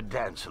been known to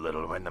dance a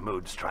little when the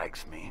mood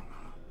strikes me.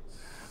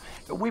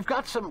 We've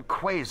got some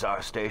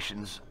quasar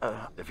stations,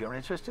 if you're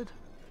interested.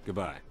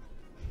 Goodbye.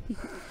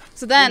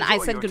 So then I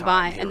said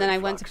goodbye, and then I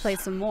went to play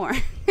some more.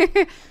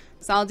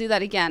 So I'll do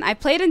that again. I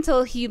played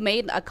until he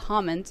made a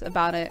comment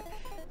about it,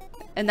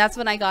 and that's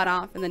when I got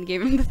off and then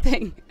gave him the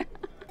thing.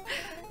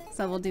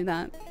 So we'll do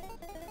that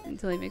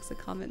until he makes a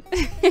comment.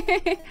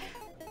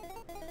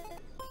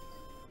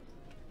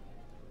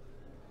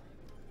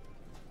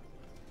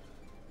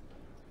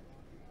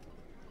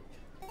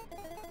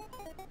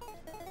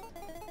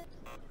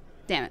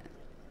 Damn it.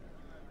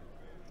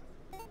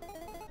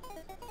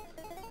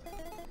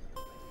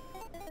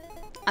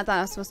 I thought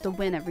I was supposed to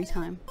win every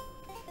time.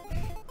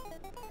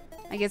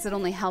 I guess it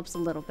only helps a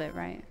little bit,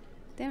 right?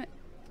 Damn it.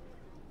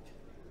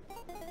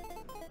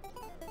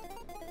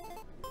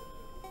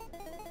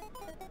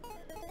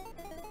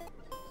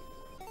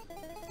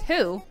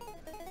 Who?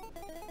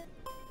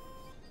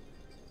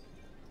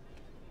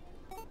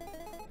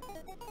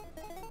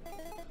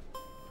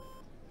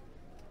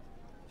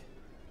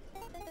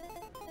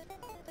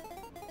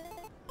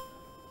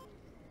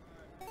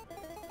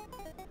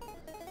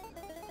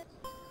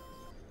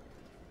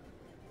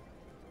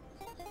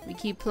 We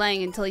keep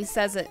playing until he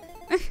says it.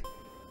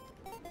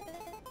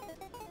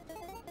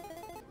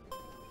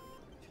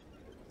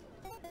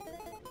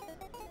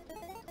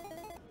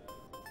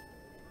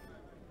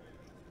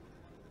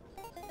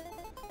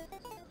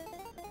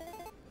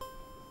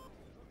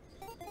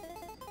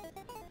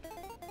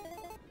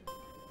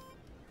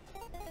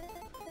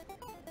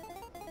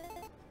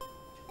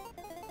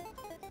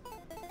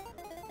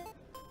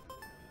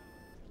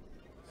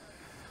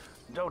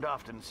 Don't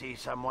often see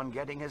someone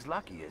getting as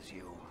lucky as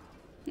you.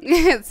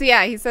 So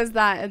yeah, he says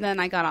that, and then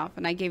I got off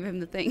and I gave him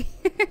the thing.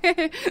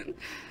 Because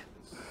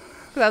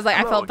I was like,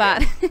 I felt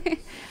bad.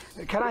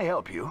 Can I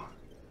help you?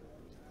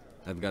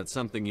 I've got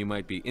something you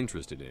might be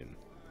interested in.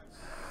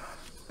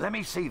 Let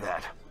me see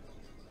that.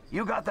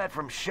 You got that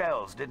from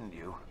Shells, didn't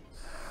you?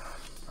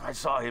 I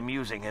saw him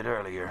using it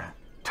earlier.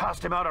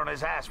 Tossed him out on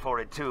his ass for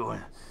it, too.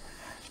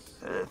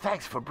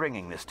 Thanks for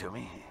bringing this to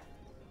me.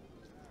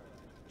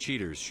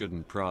 Cheaters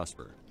shouldn't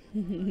prosper.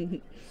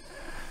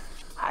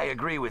 I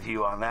agree with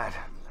you on that.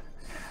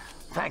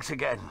 Thanks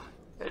again.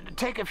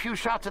 Take a few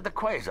shots at the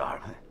quasar.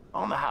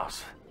 On the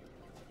house.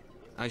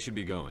 I should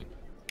be going.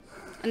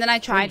 And then I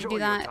tried to do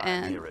that,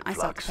 and I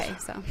sucked pay,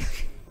 so.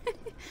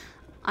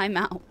 I'm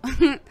out.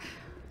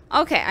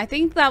 Okay, I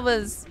think that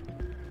was...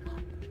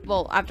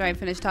 Well, after I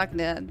finished talking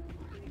to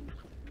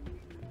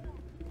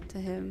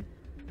him.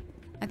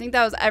 I think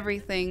that was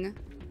everything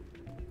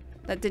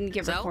that didn't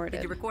get recorded.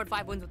 Did you record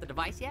 5 wounds with the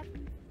device yet?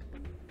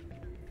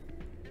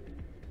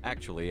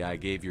 Actually, I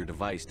gave your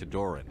device to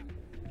Doran.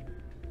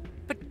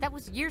 But that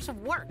was years of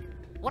work.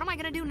 What am I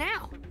gonna do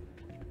now?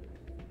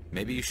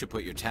 Maybe you should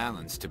put your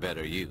talents to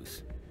better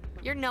use.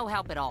 You're no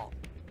help at all.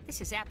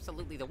 This is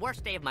absolutely the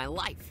worst day of my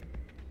life.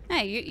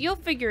 Hey, you'll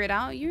figure it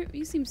out.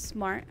 You seem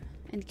smart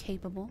and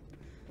capable.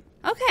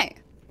 Okay,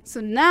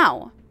 so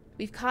now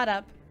we've caught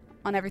up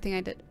on everything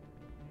I did.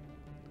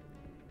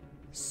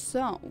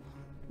 So,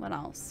 what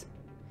else?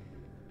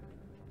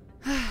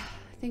 I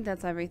think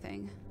that's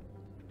everything.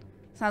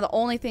 So now the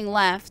only thing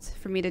left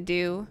for me to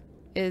do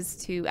is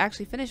to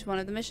actually finish one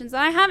of the missions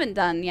that I haven't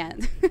done yet.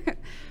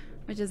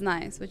 Which is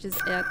nice, which is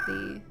at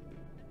the...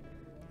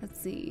 Let's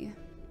see.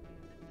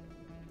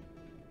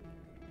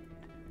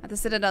 At the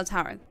Citadel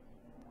Tower.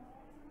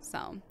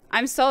 So,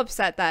 I'm so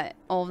upset that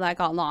all of that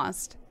got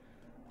lost.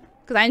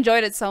 Because I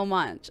enjoyed it so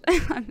much.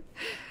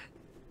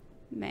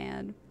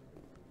 Man.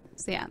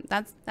 So yeah,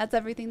 that's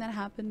everything that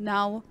happened.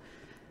 Now,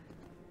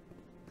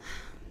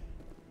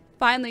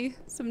 finally,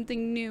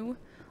 something new.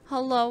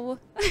 Hello.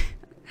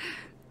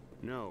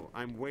 No,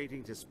 I'm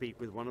waiting to speak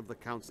with one of the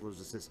Councilor's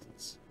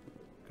assistants.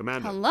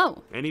 Commander.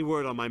 Hello. Any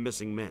word on my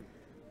missing men?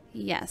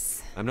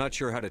 Yes. I'm not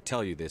sure how to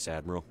tell you this,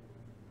 Admiral.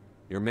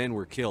 Your men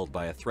were killed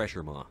by a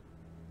thresher maw.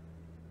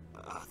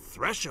 A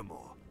thresher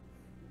maw?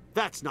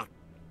 That's not...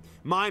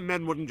 My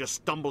men wouldn't just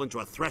stumble into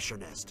a thresher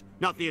nest.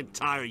 Not the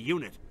entire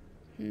unit.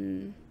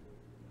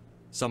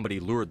 Somebody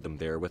lured them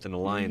there with an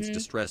Alliance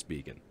distress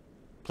beacon.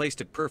 Placed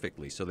it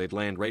perfectly so they'd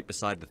land right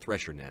beside the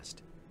thresher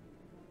nest.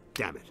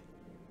 Damn it.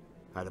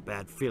 I had a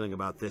bad feeling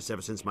about this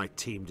ever since my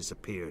team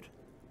disappeared.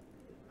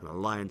 An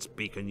Alliance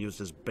beacon used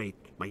as bait,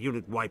 my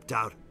unit wiped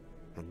out,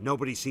 and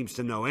nobody seems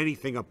to know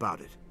anything about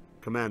it.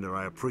 Commander,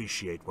 I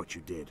appreciate what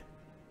you did.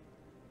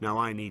 Now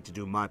I need to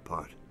do my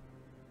part.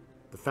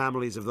 The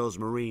families of those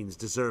Marines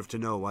deserve to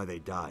know why they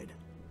died.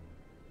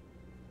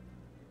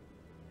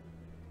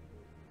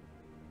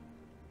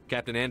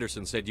 Captain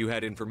Anderson said you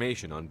had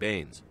information on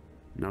Baines.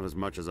 Not as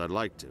much as I'd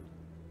like to.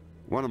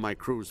 One of my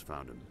crews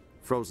found him,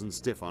 frozen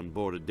stiff on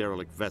board a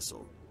derelict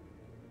vessel.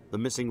 The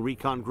missing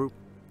recon group?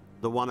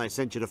 The one I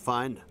sent you to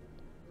find?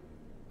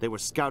 They were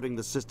scouting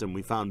the system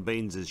we found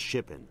Baines'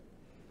 ship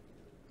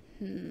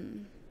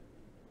in.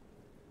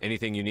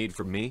 Anything you need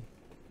from me?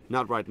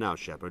 Not right now,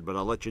 Shepard, but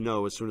I'll let you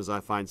know as soon as I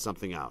find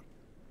something out.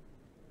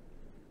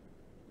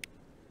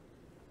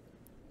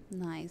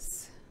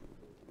 Nice.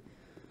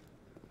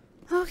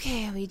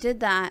 Okay, we did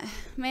that.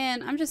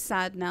 Man, I'm just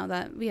sad now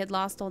that we had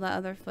lost all that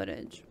other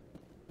footage.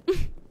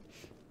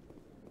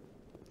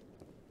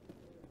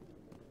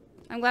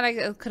 I'm glad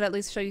I could at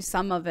least show you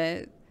some of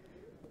it.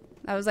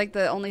 That was like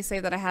the only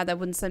save that I had that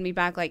wouldn't send me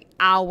back like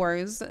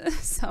hours.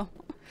 So.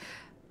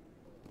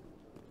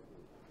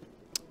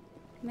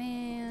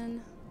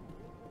 Man.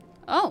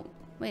 Oh,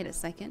 wait a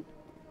second.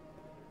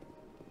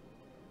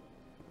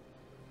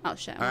 Oh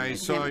shit. I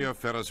saw your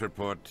Ferris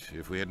report.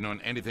 If we had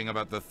known anything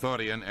about the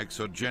Thorian,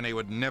 Exogeny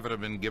would never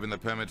have been given the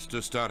permits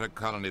to start a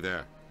colony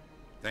there.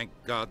 Thank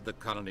God the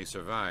colony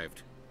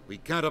survived. We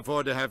can't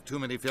afford to have too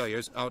many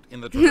failures out in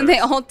the Traverse. They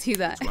all do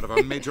that. It's one of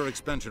our major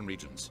expansion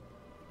regions.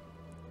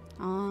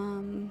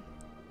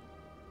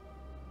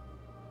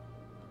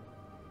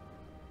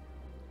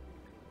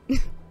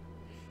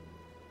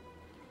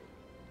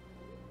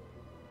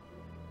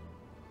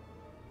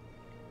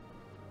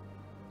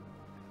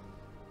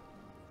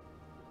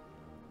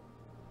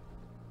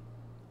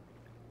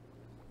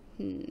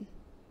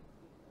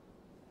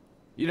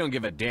 You don't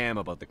give a damn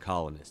about the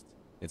colonists.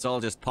 It's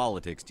all just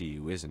politics to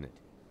you, isn't it?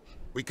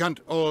 We can't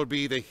all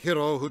be the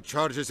hero who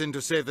charges in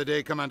to save the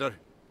day, Commander.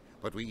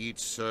 But we each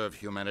serve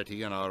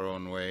humanity in our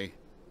own way.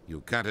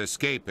 You can't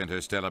escape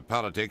interstellar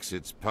politics.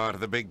 It's part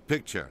of the big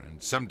picture,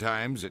 and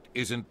sometimes it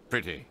isn't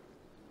pretty.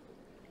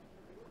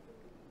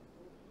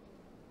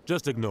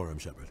 Just ignore him,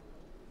 Shepard.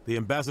 The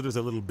ambassador's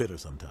a little bitter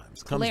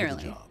sometimes. Comes with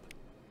the job.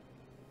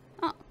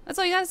 Oh, that's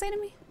all you gotta say to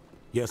me?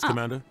 Yes,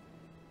 Commander?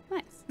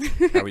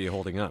 Nice. How are you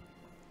holding up?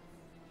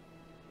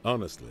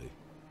 Honestly,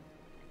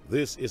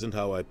 this isn't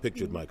how I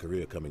pictured my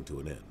career coming to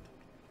an end.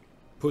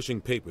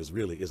 Pushing papers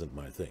really isn't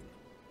my thing,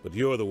 but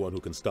you're the one who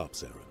can stop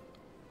Saren.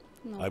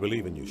 No. I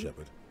believe in you,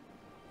 Shepard.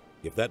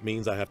 If that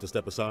means I have to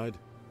step aside,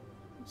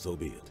 so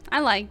be it.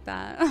 I like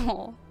that.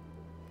 Oh.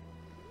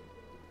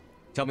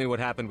 Tell me what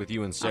happened with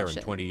you and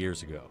Saren 20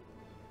 years ago.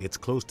 It's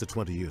close to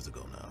 20 years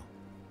ago now.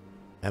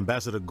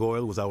 Ambassador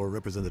Goyle was our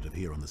representative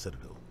here on the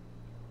Citadel.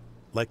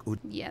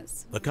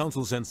 Yes. The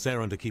Council sent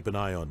Saren to keep an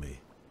eye on me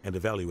and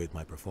evaluate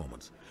my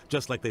performance,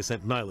 just like they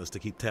sent Nihilus to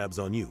keep tabs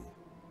on you.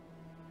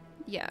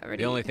 Yeah,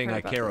 the only thing I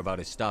care about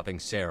is stopping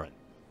Saren.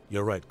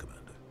 You're right,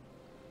 Commander.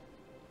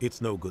 It's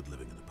no good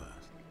living in the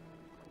past.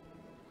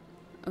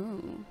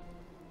 Oh.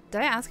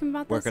 Did I ask him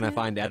about this? Where can I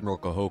find Admiral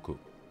Kahoku?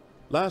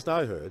 Last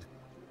I heard,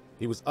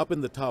 he was up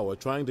in the tower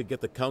trying to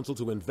get the Council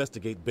to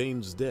investigate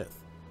Baines' death.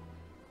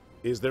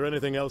 Is there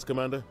anything else,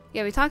 Commander?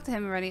 Yeah, we talked to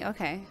him already.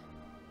 Okay.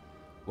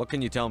 What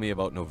can you tell me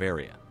about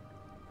Noveria?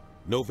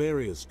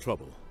 Novaria's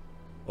trouble.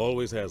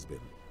 Always has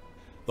been.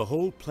 The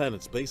whole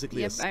planet's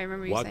basically I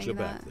remember you Watch saying your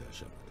back that. there,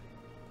 Shepard.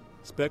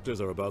 Spectres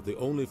are about the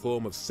only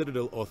form of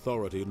Citadel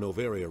authority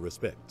Noveria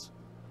respects.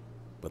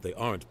 But they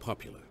aren't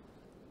popular.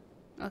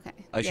 Okay.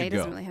 I he should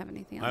doesn't go. really have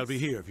anything else. I'll be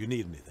here if you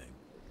need anything.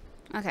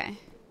 Okay.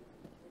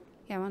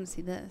 Yeah, I want to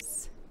see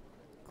this.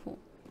 Cool.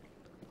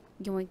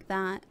 Yoink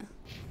that.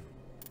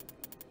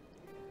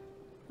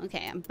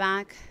 Okay, I'm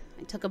back.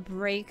 I took a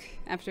break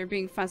after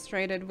being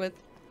frustrated with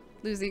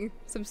losing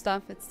some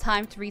stuff. It's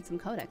time to read some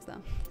codex,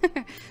 though.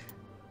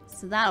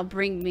 So that'll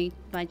bring me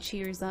my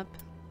cheers up.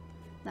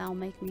 That'll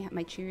make me have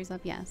my cheers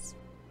up. Yes,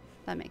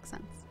 that makes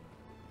sense.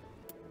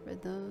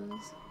 Read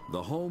those.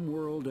 The home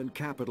world and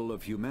capital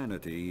of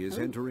humanity is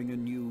entering a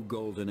new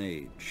golden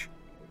age.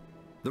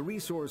 The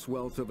resource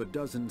wealth of a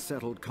dozen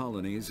settled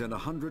colonies and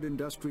 100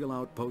 industrial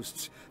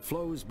outposts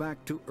flows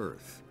back to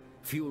Earth,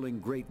 fueling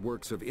great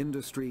works of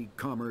industry,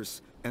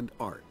 commerce, and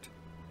art.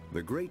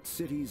 The great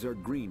cities are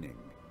greening,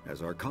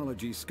 as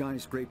arcology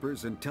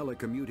skyscrapers and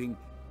telecommuting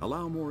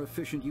allow more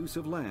efficient use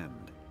of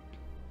land.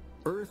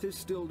 Earth is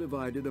still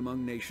divided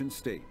among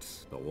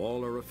nation-states, though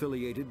all are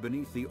affiliated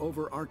beneath the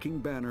overarching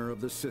banner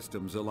of the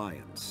Systems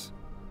Alliance.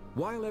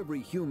 While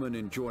every human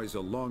enjoys a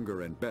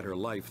longer and better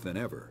life than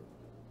ever,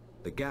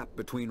 the gap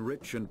between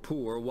rich and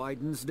poor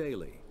widens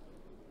daily.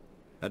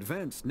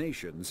 Advanced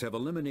nations have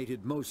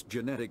eliminated most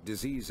genetic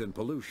disease and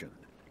pollution.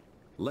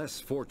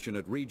 Less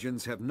fortunate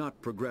regions have not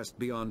progressed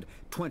beyond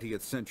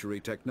 20th century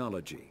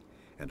technology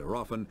and are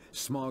often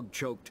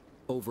smog-choked,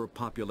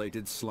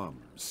 overpopulated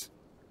slums.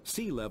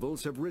 Sea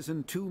levels have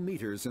risen 2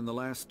 meters in the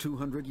last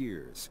 200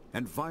 years,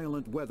 and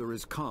violent weather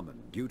is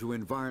common due to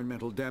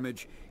environmental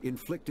damage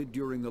inflicted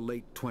during the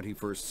late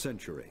 21st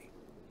century.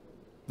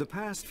 The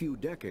past few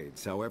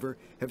decades, however,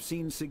 have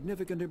seen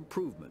significant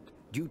improvement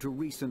due to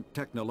recent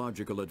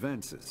technological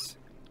advances.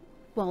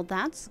 Well,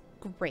 that's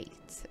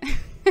great.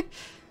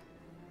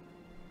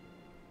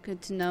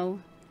 Good to know.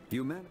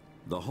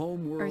 The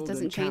home world Or it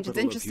doesn't and change. It's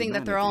capital of interesting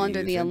that they're all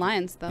under the humanity is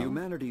Alliance, though.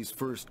 Humanity's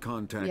first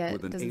contact Yeah,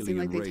 with it an doesn't seem alien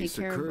like they take race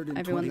care of occurred in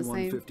everyone the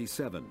same.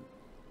 2157.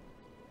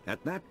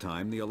 At that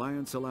time, the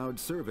Alliance allowed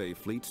survey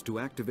fleets to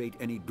activate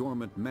any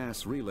dormant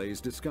mass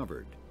relays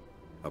discovered,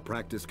 a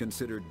practice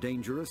considered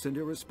dangerous and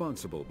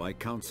irresponsible by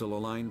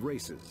Council-aligned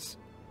races.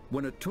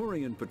 When a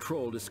Turian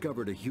patrol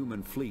discovered a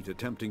human fleet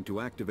attempting to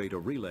activate a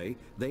relay,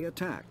 they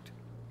attacked.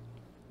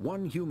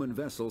 One human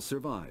vessel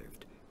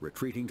survived,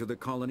 retreating to the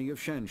colony of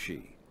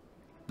Shanxi.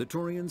 The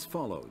Turians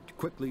followed,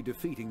 quickly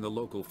defeating the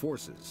local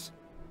forces.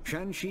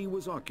 Shanxi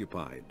was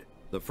occupied,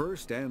 the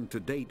first and to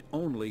date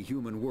only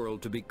human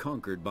world to be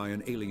conquered by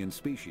an alien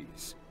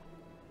species.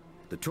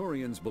 The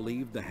Turians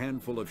believed the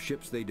handful of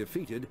ships they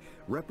defeated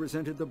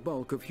represented the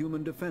bulk of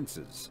human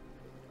defenses,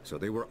 so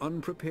they were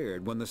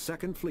unprepared when the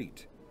Second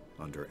Fleet,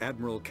 under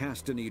Admiral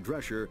Castany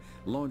Drescher,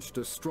 launched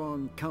a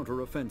strong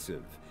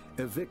counter-offensive,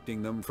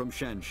 evicting them from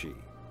Shanxi.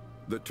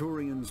 The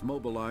Turians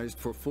mobilized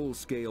for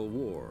full-scale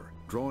war,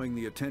 drawing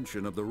the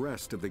attention of the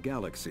rest of the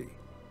galaxy.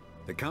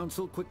 The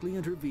Council quickly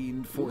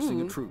intervened,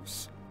 forcing a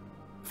truce.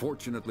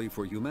 Fortunately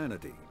for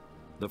humanity,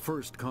 the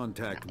first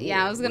contact war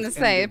I was gonna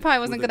say, it probably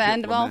wasn't gonna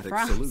end well for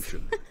us.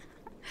 Solution.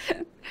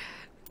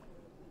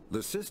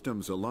 The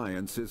Systems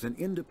Alliance is an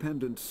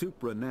independent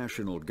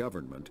supranational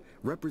government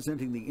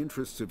representing the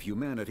interests of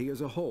humanity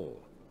as a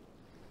whole.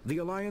 The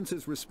Alliance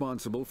is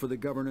responsible for the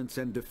governance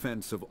and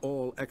defense of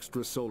all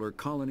extrasolar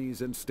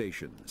colonies and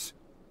stations.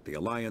 The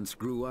Alliance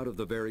grew out of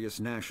the various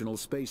national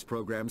space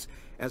programs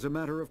as a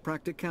matter of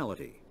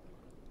practicality.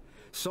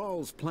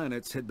 Sol's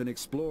planets had been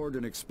explored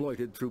and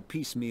exploited through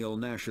piecemeal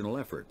national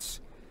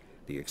efforts.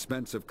 The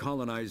expense of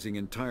colonizing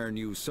entire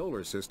new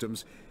solar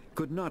systems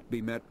could not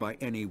be met by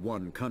any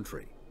one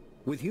country.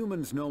 With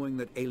humans knowing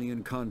that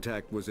alien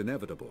contact was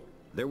inevitable,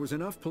 there was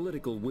enough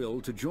political will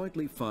to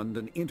jointly fund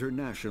an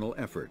international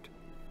effort.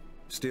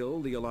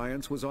 Still, the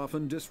Alliance was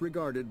often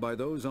disregarded by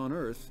those on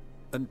Earth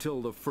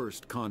until the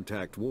First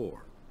Contact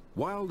War.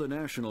 While the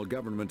national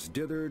governments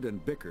dithered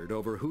and bickered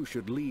over who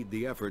should lead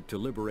the effort to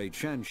liberate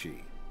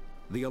Shanxi,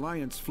 the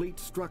Alliance fleet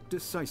struck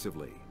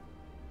decisively.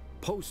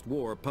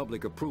 Post-war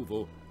public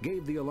approval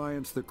gave the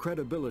Alliance the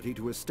credibility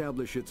to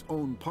establish its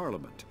own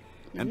parliament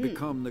and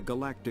become the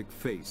galactic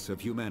face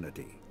of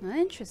humanity.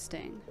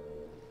 Interesting.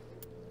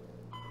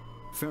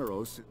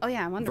 Pharos, oh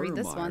yeah, I want to read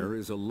this one. Vermeer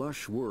is a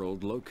lush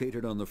world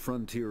located on the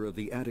frontier of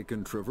the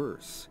Attican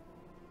Traverse.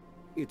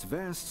 Its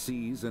vast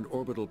seas and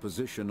orbital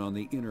position on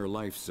the inner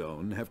life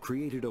zone have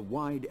created a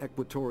wide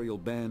equatorial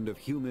band of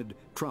humid,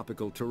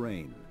 tropical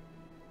terrain.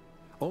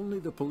 Only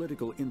the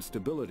political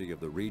instability of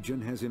the region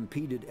has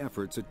impeded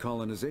efforts at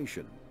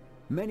colonization.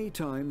 Many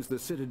times the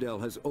Citadel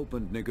has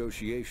opened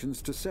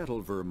negotiations to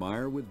settle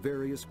Vermeer with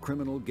various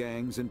criminal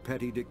gangs and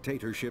petty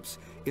dictatorships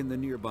in the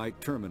nearby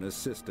Terminus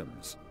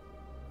systems.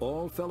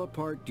 All fell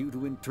apart due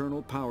to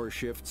internal power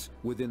shifts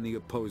within the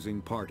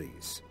opposing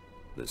parties.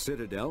 The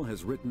Citadel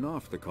has written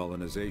off the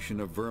colonization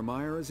of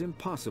Vermeer as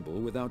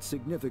impossible without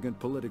significant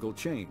political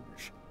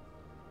change.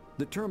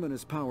 The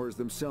Terminus powers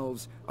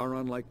themselves are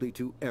unlikely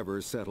to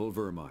ever settle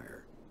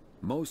Vermeer.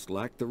 Most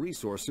lack the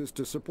resources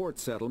to support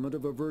settlement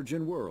of a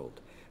virgin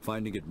world,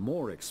 finding it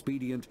more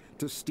expedient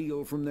to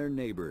steal from their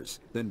neighbors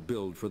than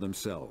build for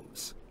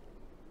themselves.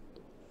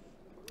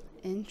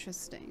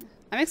 Interesting.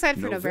 I'm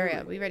excited for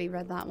Novaria. We already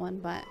read that one,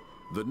 but...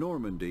 The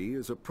Normandy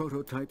is a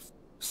prototype.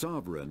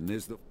 Sovereign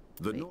is the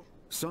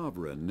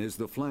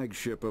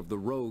flagship of the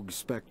rogue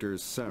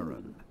Spectre's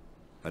Sarin.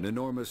 An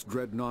enormous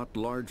dreadnought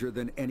larger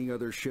than any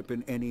other ship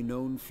in any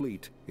known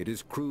fleet, it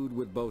is crewed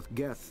with both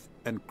Geth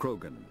and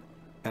Krogan.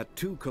 At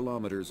 2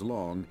 kilometers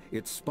long,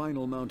 its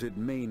spinal-mounted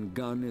main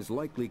gun is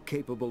likely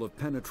capable of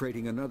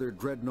penetrating another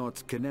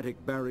dreadnought's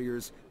kinetic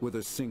barriers with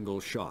a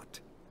single shot.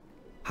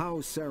 How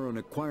Sarin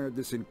acquired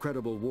this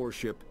incredible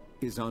warship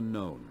is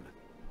unknown.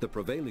 The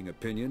prevailing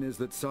opinion is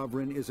that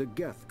Sovereign is a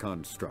Geth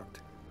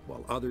construct,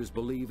 while others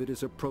believe it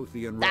is a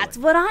Prothean relic. That's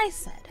what I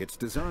said. Its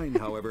design,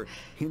 however,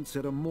 hints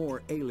at a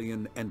more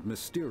alien and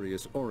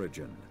mysterious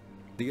origin.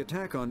 The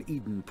attack on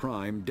Eden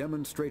Prime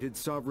demonstrated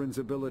Sovereign's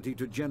ability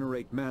to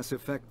generate mass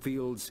effect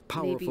fields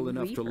powerful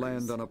enough to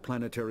land on a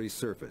planetary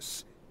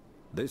surface.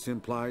 This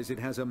implies it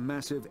has a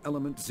massive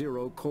Element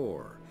Zero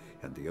core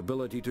and the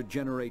ability to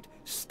generate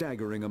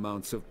staggering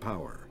amounts of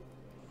power.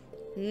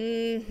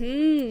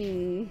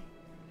 Oh,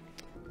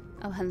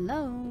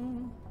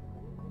 hello.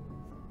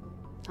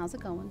 How's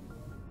it going?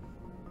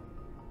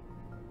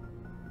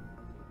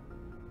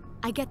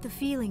 I get the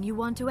feeling you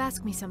want to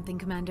ask me something,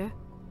 Commander.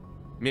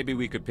 Maybe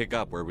we could pick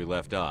up where we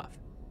left off.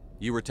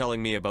 You were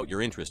telling me about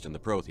your interest in the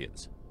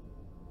Protheans.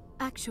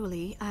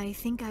 Actually, I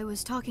think I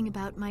was talking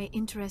about my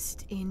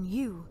interest in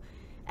you,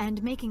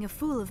 and making a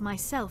fool of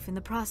myself in the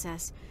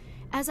process.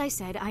 As I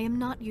said, I am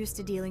not used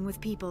to dealing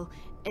with people,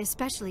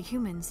 especially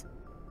humans.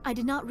 I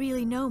did not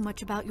really know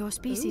much about your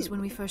species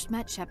when we first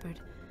met, Shepard.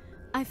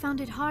 I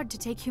found it hard to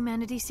take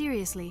humanity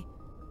seriously.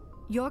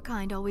 Your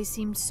kind always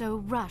seemed so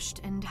rushed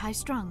and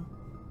high-strung.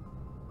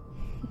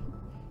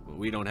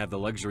 We don't have the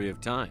luxury of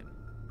time.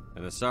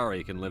 An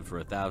Asari can live for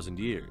 1,000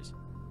 years.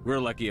 We're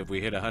lucky if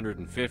we hit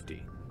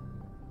 150.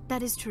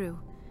 That is true.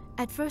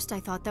 At first I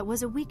thought that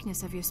was a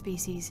weakness of your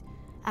species.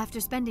 After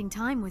spending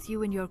time with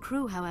you and your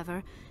crew,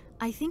 however,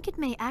 I think it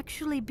may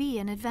actually be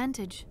an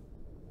advantage.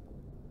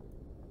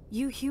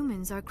 You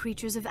humans are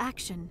creatures of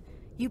action.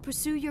 You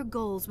pursue your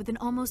goals with an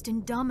almost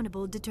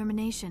indomitable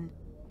determination.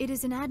 It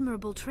is an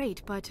admirable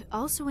trait, but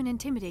also an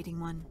intimidating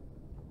one.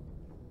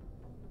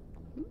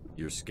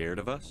 You're scared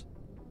of us?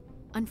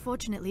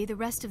 Unfortunately, the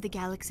rest of the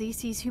galaxy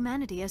sees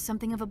humanity as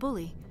something of a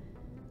bully.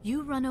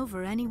 You run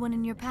over anyone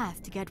in your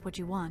path to get what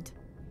you want.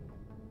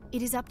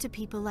 It is up to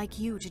people like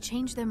you to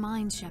change their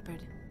minds,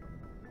 Shepard.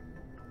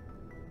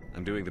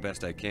 I'm doing the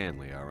best I can,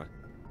 Vyarah.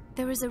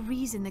 There is a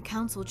reason the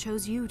Council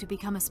chose you to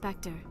become a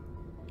Spectre.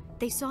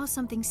 They saw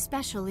something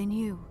special in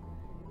you.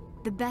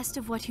 The best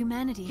of what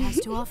humanity has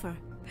to offer.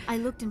 I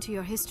looked into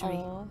your history.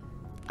 Aww.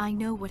 I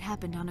know what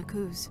happened on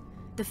Akuz.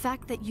 The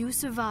fact that you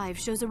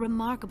survived shows a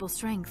remarkable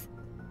strength.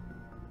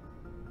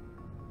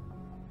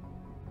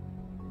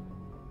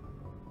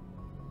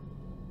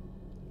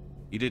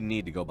 You didn't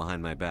need to go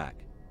behind my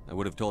back. I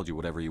would have told you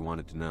whatever you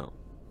wanted to know.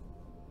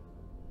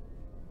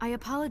 I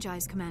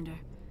apologize, Commander.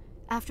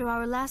 After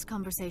our last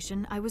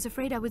conversation, I was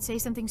afraid I would say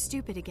something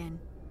stupid again.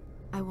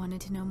 I wanted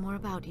to know more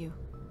about you.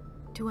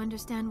 To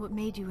understand what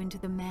made you into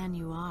the man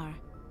you are.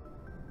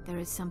 There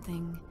is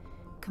something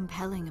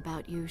compelling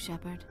about you,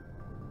 Shepard.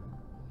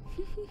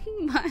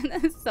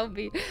 That's so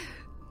be.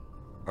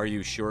 Are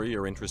you sure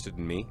you're interested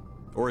in me?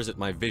 Or is it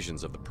my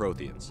visions of the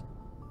Protheans?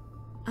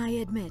 I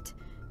admit,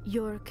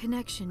 your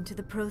connection to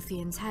the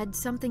Protheans had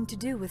something to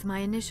do with my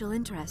initial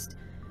interest,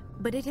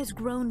 but it has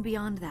grown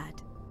beyond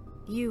that.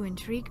 You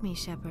intrigue me,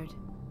 Shepard,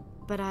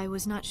 but I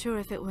was not sure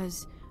if it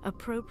was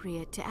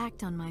appropriate to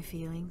act on my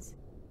feelings.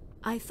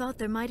 I thought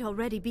there might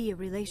already be a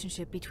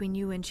relationship between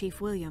you and Chief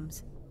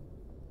Williams.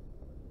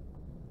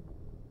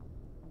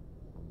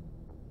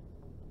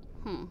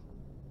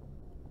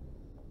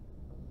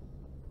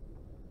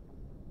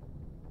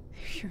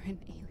 You're an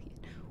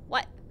alien.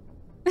 What?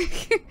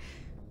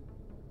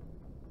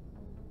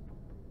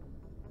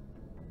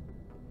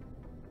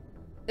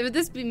 Would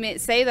this be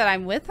say that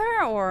I'm with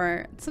her,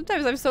 or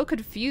sometimes I'm so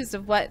confused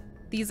of what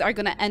these are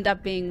gonna end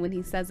up being when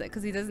he says it,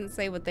 because he doesn't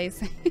say what they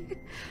say.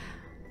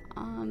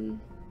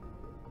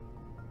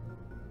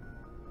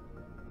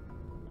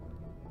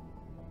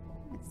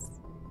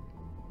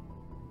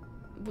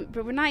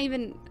 But we're not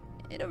even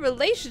in a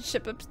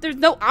relationship. There's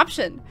no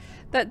option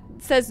that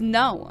says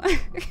no.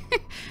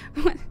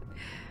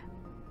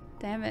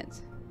 Damn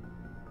it.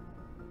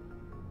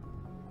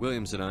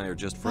 Williams and I are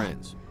just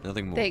friends.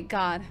 Nothing more. Thank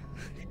God.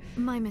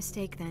 My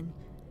mistake, then.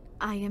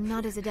 I am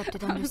not as adept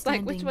at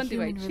understanding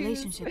human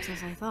relationships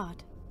as I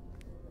thought.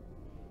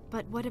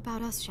 But what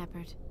about us,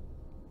 Shepard?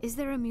 Is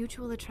there a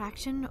mutual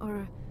attraction,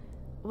 or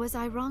was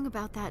I wrong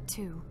about that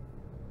too?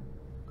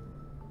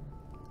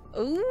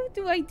 Ooh,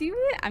 do I do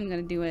it? I'm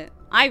gonna do it.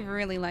 I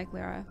really like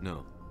Lyra.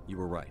 No, you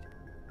were right.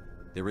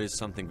 There is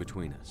something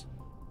between us.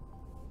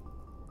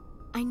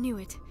 I knew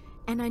it,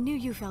 and I knew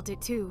you felt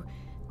it too.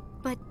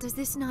 But does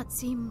this not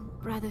seem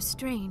rather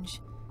strange?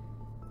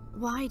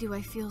 Why do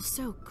I feel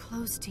so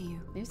close to you?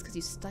 Maybe it's because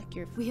you stuck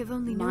your We have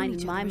only known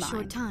each other a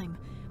short time.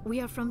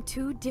 We are from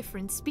two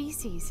different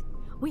species.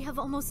 We have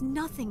almost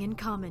nothing in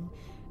common.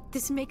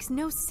 This makes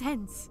no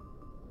sense.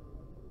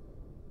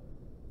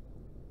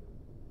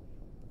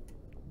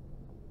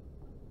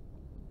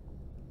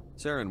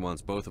 Saren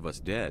wants both of us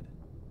dead.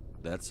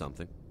 That's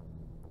something.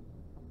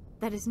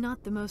 That is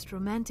not the most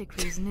romantic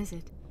reason, is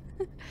it?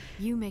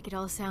 You make it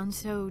all sound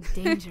so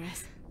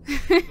dangerous.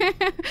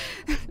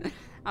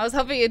 I was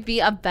hoping it'd be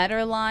a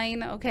better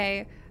line,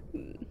 okay?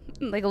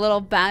 Like a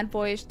little bad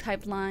boyish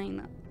type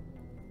line.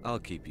 I'll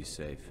keep you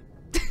safe.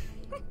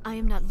 I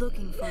am not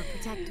looking for a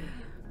protector.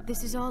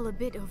 This is all a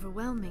bit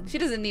overwhelming. She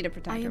doesn't need a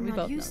protector. I am we not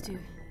both used know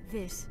to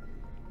this.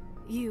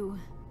 You.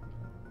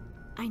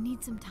 I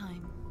need some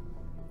time.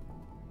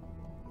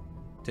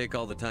 Take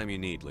all the time you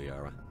need,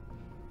 Vyarah.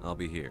 I'll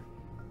be here.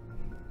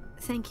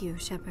 Thank you,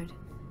 Shepard.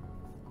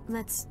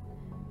 Let's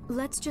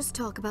just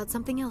talk about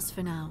something else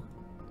for now.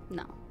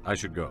 No. I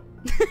should go.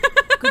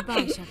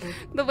 Goodbye, Shepard.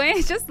 The way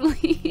I just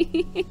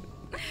leave.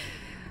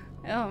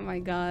 Oh my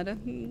God.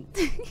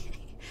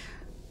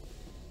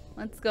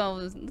 Let's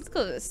go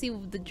see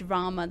the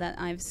drama that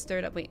I've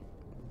stirred up. Wait.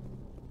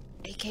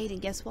 Hey, Katie,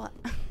 guess what?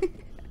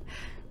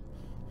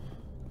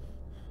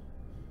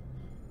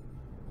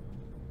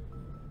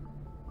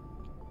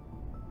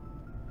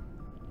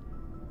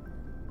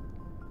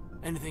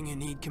 Anything you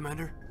need,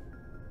 Commander?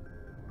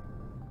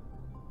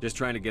 Just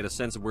trying to get a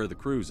sense of where the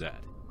crew's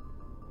at.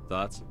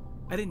 Thoughts?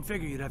 I didn't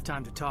figure you'd have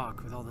time to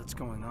talk with all that's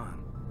going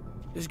on.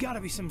 There's gotta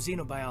be some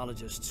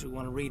xenobiologists who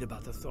want to read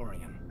about the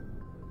Thorian.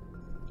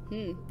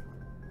 The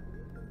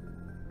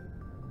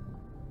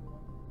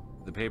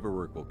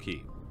paperwork will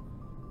keep.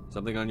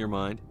 Something on your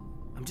mind?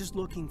 I'm just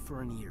looking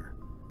for an ear.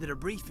 The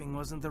debriefing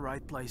wasn't the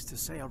right place to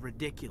say how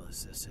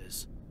ridiculous this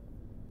is.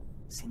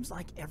 Seems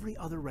like every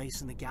other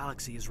race in the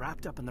galaxy is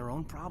wrapped up in their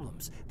own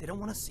problems. They don't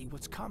want to see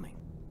what's coming.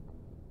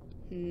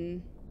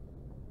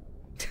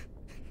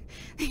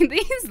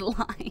 These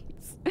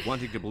lines.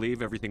 Wanting to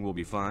believe everything will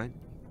be fine?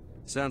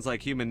 Sounds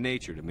like human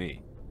nature to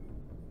me.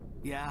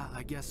 Yeah,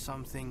 I guess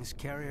some things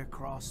carry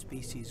across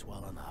species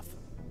well enough.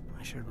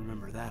 I should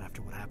remember that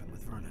after what happened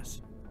with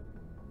Vernus.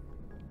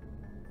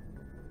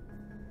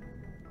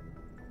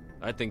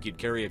 I think you'd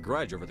carry a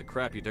grudge over the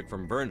crap you took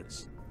from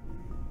Vernus.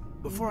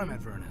 Before I met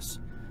Vernus,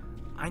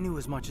 I knew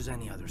as much as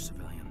any other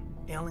civilian.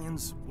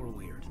 Aliens were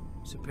weird,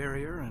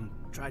 superior, and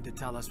tried to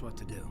tell us what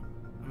to do.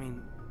 I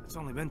mean, it's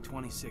only been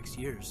 26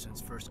 years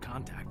since first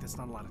contact. That's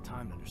not a lot of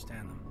time to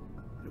understand them.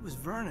 But it was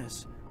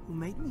Vernus who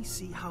made me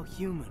see how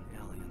human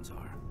aliens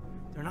are.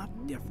 They're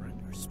not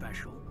different or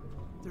special.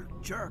 They're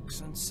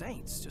jerks and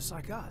saints, just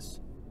like us.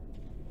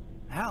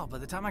 Hell, by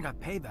the time I got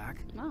payback,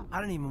 I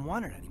didn't even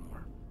want it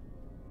anymore.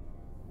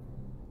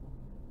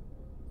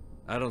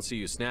 I don't see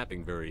you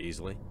snapping very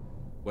easily.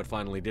 What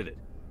finally did it?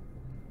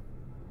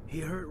 He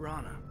hurt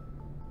Rana.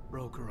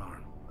 Broke her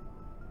arm.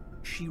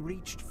 She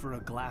reached for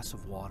a glass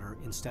of water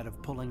instead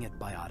of pulling it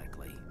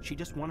biotically. She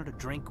just wanted a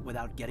drink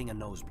without getting a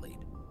nosebleed,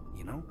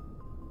 you know?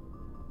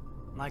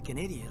 Like an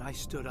idiot, I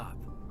stood up.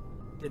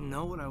 Didn't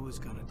know what I was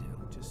gonna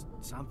do, just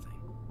something.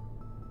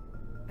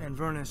 And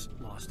Vernus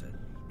lost it.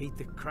 Beat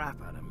the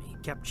crap out of me.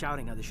 Kept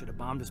shouting how they should have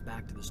bombed us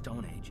back to the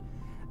Stone Age.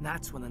 And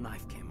that's when the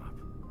knife came up.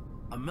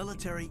 A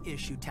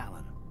military-issue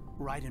talon,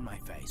 right in my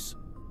face.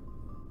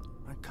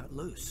 I cut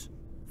loose.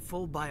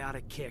 Full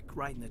biotic kick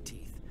right in the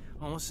teeth.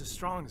 Almost as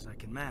strong as I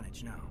can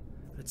manage now.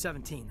 But at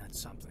 17, that's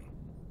something.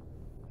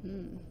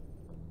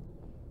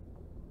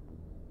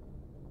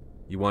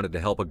 You wanted to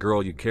help a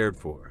girl you cared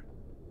for.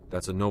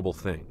 That's a noble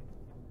thing.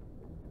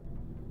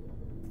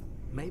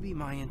 Maybe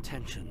my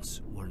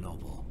intentions were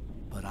noble,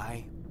 but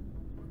I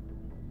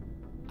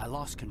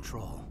lost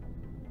control.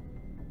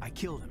 I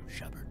killed him,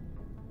 Shepard.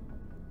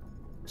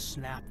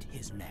 Snapped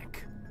his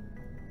neck.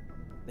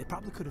 They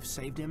probably could have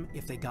saved him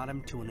if they got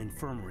him to an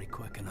infirmary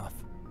quick enough.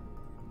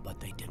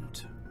 But they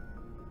didn't.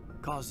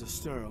 Caused a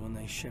stir when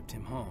they shipped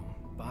him home.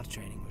 Bot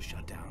training was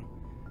shut down.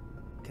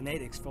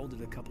 Canadics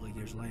folded a couple of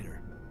years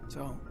later.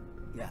 So,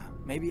 yeah,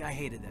 maybe I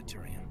hated that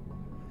Turian.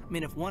 I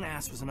mean, if one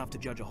ass was enough to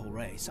judge a whole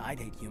race, I'd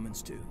hate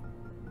humans too.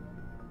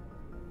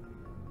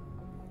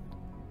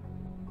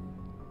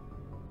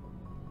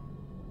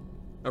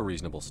 A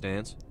reasonable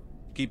stance.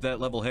 Keep that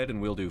level head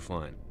and we'll do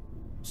fine.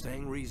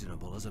 Staying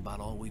reasonable is about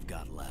all we've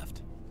got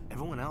left.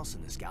 Everyone else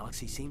in this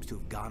galaxy seems to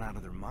have gone out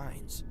of their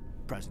minds.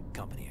 Present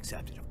company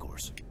accepted, of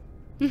course.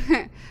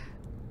 Well,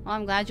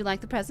 I'm glad you like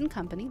the present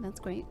company. That's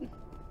great.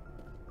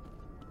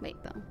 Wait,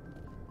 though.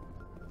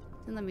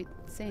 Didn't let me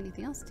say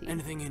anything else to you.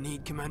 Anything you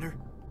need, Commander?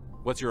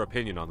 What's your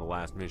opinion on the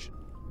last mission?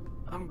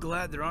 I'm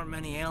glad there aren't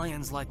many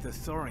aliens like the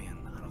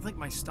Thorian. I don't think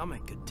my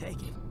stomach could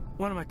take it.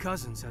 One of my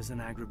cousins has an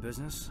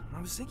agribusiness.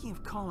 I was thinking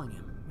of calling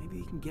him. Maybe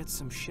he can get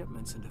some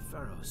shipments into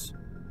Pharos.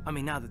 I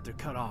mean, now that they're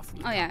cut off from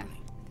the company.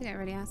 I think I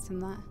already asked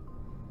him that.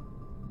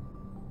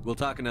 We'll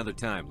talk another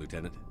time,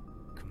 Lieutenant.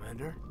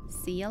 Commander?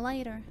 See you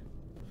later.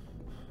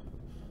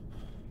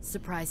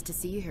 Surprised to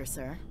see you here,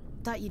 sir.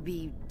 Thought you'd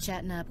be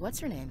chatting up, what's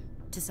her name?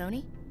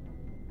 Tassoni?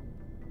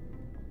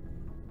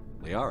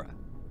 Vyarah.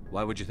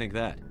 Why would you think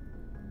that?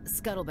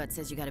 Scuttlebutt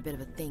says you got a bit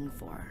of a thing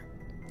for her.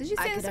 Did you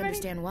say I this could already?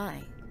 understand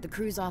why. The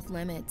crew's off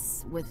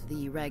limits with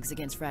the regs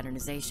against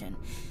fraternization.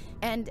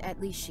 And at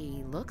least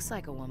she looks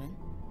like a woman.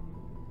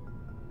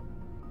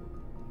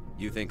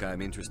 You think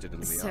I'm interested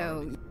in Vyarah?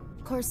 So,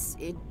 of course,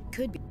 it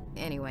could be.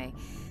 Anyway,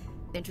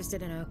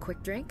 interested in a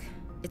quick drink?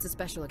 It's a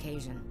special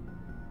occasion.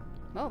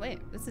 Oh, wait.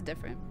 This is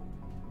different.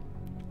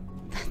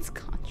 That's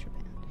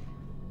contraband.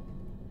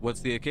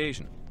 What's the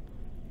occasion?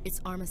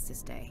 It's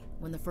Armistice Day,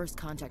 when the first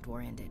contact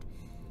war ended.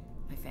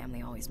 My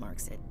family always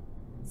marks it.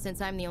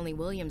 Since I'm the only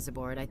Williams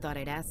aboard, I thought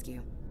I'd ask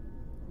you.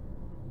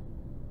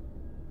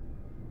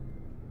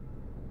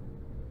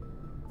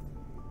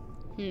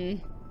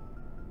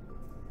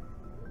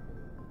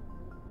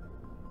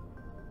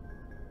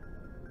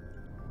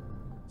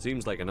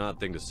 Seems like an odd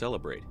thing to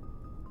celebrate.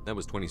 That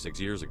was 26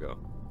 years ago.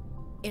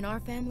 In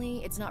our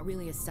family, it's not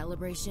really a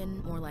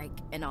celebration, more like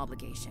an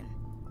obligation.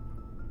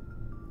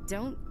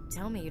 Don't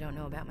tell me you don't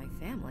know about my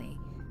family.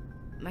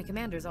 My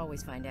commanders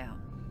always find out.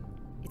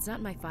 It's not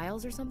in my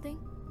files or something?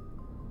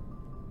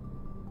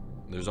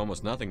 There's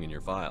almost nothing in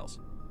your files.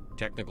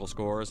 Technical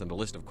scores and a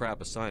list of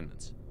crap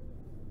assignments.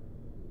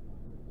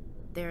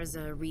 There's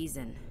a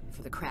reason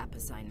for the crap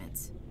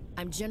assignments.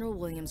 I'm General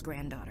Williams'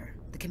 granddaughter,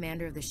 the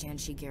commander of the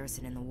Shanxi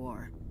garrison in the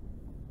war.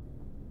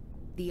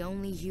 The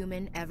only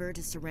human ever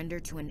to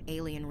surrender to an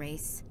alien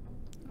race.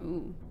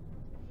 Ooh.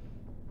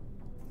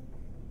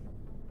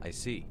 I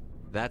see.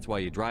 That's why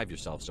you drive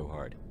yourself so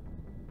hard.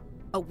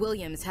 A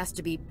Williams has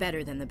to be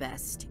better than the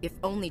best, if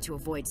only to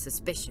avoid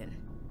suspicion.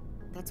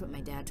 That's what my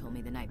dad told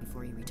me the night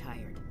before he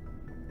retired.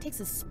 It takes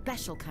a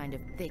special kind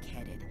of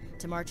thick-headed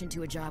to march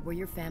into a job where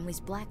your family's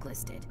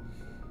blacklisted.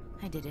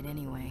 I did it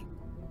anyway.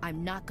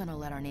 I'm not gonna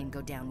let our name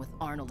go down with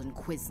Arnold and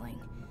Quisling.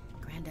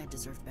 Granddad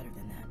deserved better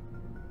than that.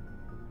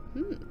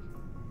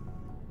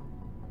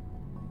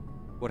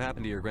 What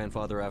happened to your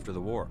grandfather after the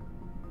war?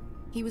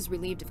 He was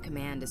relieved of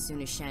command as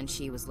soon as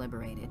Shanxi was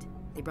liberated.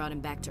 They brought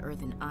him back to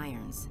Earth in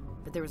irons,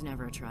 but there was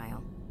never a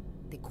trial.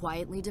 They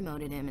quietly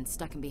demoted him and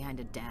stuck him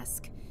behind a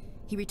desk.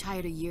 He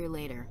retired a year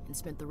later and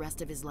spent the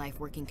rest of his life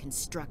working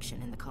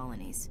construction in the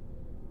colonies.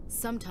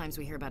 Sometimes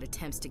we hear about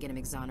attempts to get him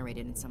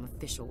exonerated in some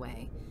official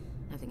way.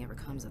 Nothing ever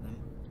comes of them.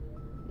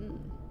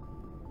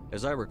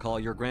 As I recall,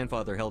 your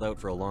grandfather held out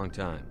for a long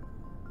time.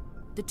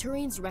 The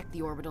Turians wrecked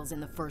the orbitals in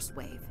the first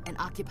wave and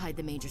occupied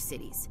the major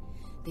cities.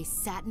 They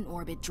sat in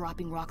orbit,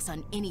 dropping rocks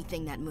on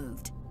anything that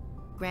moved.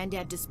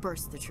 Granddad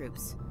dispersed the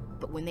troops,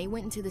 but when they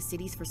went into the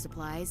cities for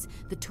supplies,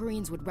 the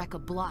Turians would wreck a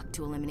block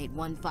to eliminate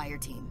one fire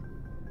team.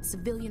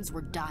 Civilians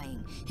were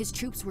dying, his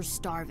troops were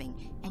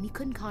starving, and he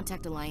couldn't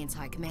contact Alliance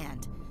High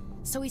Command.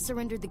 So he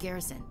surrendered the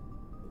garrison.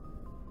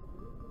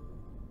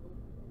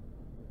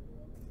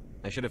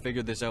 I should have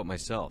figured this out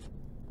myself.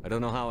 I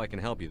don't know how I can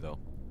help you, though.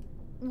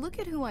 Look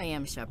at who I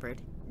am,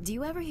 Shepard. Do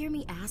you ever hear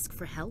me ask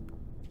for help?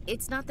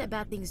 It's not that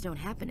bad things don't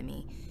happen to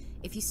me.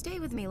 If you stay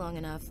with me long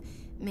enough,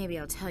 maybe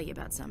I'll tell you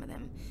about some of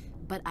them.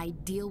 But I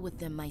deal with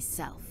them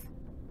myself.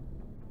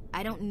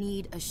 I don't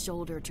need a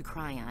shoulder to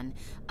cry on,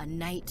 a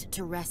knight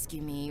to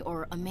rescue me,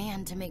 or a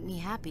man to make me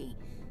happy.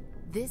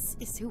 This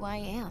is who I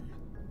am.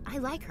 I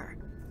like her.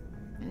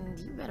 And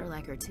you better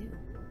like her too.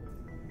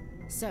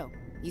 So,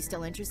 you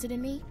still interested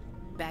in me?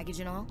 Baggage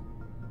and all?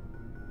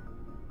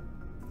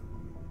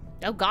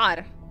 Oh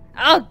god.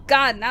 Oh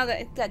god, now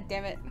that, god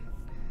damn it.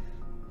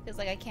 Feels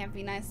like I can't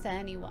be nice to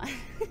anyone.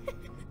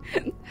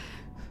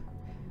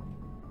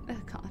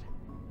 Oh god.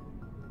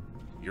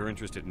 You're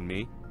interested in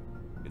me?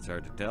 It's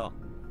hard to tell.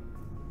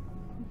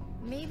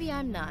 Maybe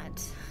I'm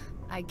not.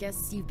 I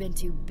guess you've been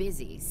too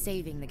busy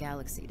saving the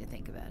galaxy to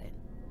think about it.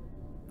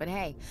 But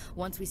hey,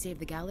 once we save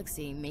the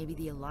galaxy, maybe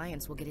the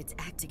Alliance will get its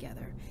act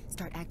together.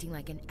 Start acting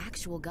like an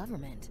actual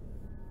government.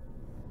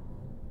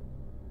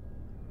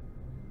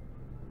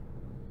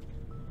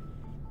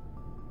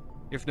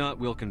 If not,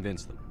 we'll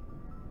convince them.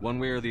 One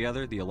way or the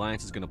other, the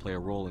Alliance is going to play a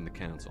role in the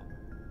Council.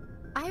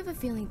 I have a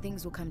feeling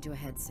things will come to a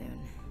head soon.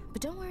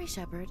 But don't worry,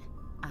 Shepard.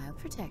 I'll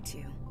protect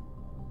you.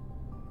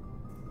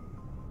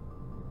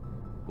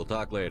 We'll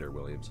talk later,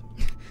 Williams.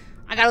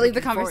 I gotta leave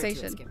the Looking forward to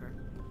conversation. it, Skipper.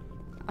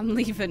 I'm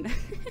leaving.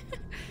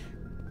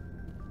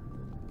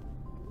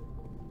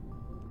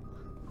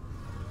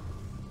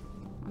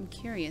 I'm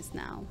curious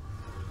now.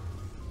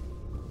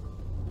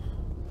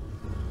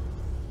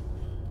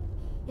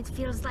 It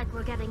feels like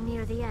we're getting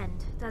near the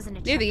end, doesn't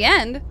it? Near the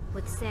Shepard? end?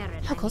 With Sarah.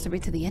 How close are we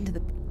to the end of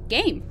the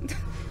game?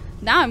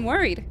 Now I'm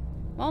worried.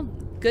 Well,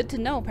 good to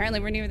know. Apparently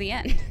we're near the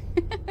end.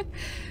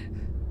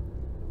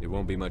 It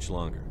won't be much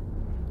longer.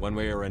 One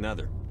way or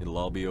another, it'll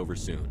all be over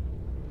soon.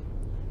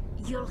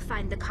 You'll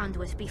find the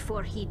conduit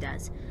before he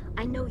does.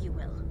 I know you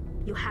will.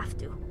 You have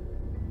to.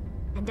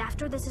 And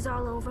after this is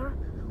all over,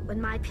 when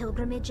my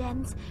pilgrimage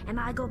ends and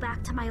I go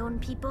back to my own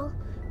people,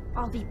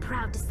 I'll be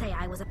proud to say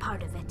I was a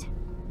part of it.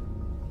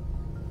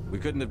 We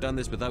couldn't have done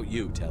this without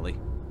you, Telly.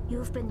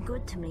 You've been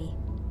good to me.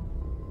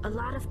 A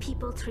lot of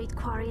people treat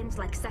Quarians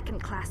like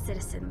second-class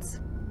citizens.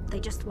 They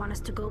just want us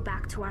to go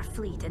back to our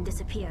fleet and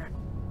disappear.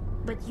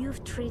 But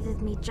you've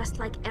treated me just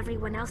like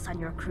everyone else on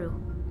your crew.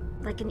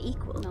 Like an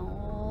equal.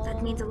 No.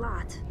 That means a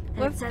lot. And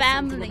We're it says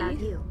family. something about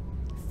you.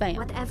 Fam.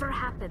 Whatever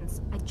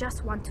happens, I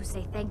just want to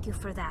say thank you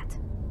for that.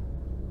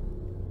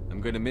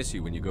 I'm going to miss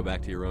you when you go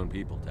back to your own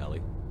people,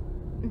 Telly.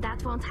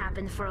 That won't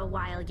happen for a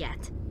while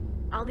yet.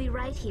 I'll be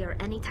right here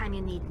anytime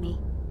you need me.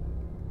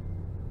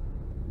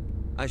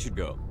 I should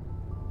go.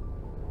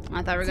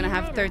 I thought we were gonna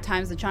have third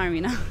time's the charm,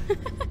 you know?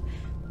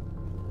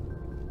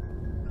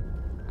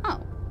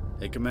 Oh.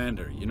 Hey,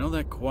 Commander, you know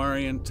that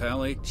Quarian,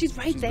 Tally? She's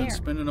right there. She's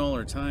been spending all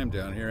her time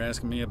down here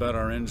asking me about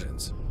our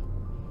engines.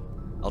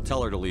 I'll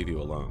tell her to leave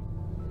you alone.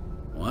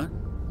 What?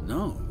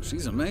 No,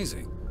 she's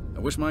amazing. I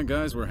wish my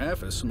guys were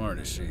half as smart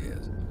as she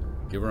is.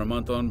 Give her a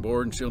month on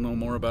board and she'll know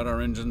more about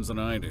our engines than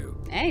I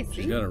do. Hey, see?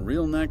 She's got a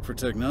real knack for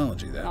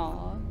technology, that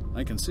one.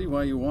 I can see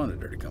why you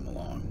wanted her to come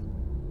along.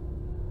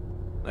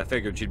 I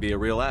figured she'd be a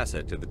real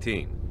asset to the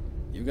team.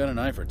 You got an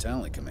eye for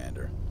talent,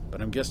 Commander,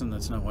 but I'm guessing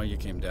that's not why you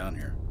came down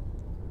here.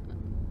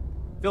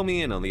 Fill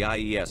me in on the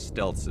IES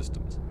stealth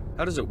systems.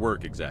 How does it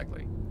work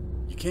exactly?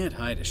 You can't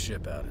hide a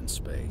ship out in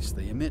space.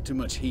 They emit too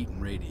much heat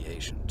and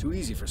radiation. Too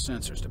easy for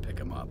sensors to pick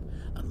them up,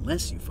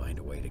 unless you find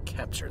a way to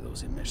capture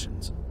those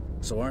emissions.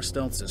 So our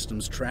stealth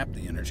systems trap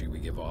the energy we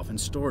give off in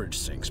storage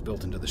sinks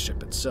built into the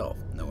ship itself.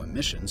 No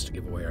emissions to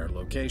give away our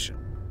location.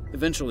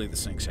 Eventually the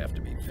sinks have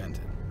to be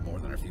vented. More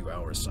than a few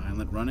hours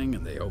silent running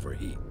and they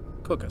overheat.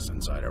 Cook us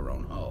inside our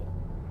own hull.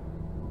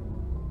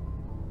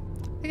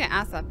 I think I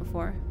asked that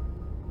before.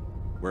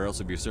 Where else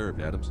have you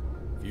served, Adams?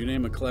 If you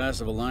name a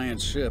class of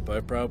Alliance ship,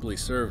 I've probably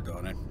served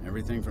on it.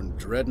 Everything from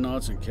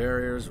dreadnoughts and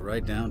carriers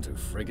right down to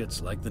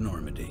frigates like the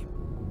Normandy.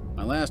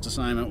 My last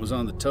assignment was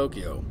on the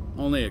Tokyo,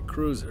 only a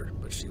cruiser,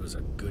 but she was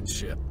a good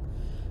ship.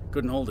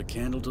 Couldn't hold a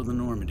candle to the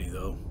Normandy,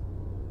 though.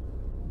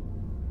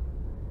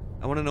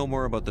 I want to know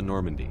more about the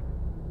Normandy.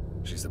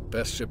 She's the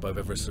best ship I've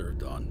ever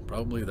served on,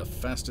 probably the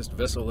fastest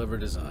vessel ever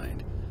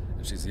designed,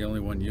 and she's the only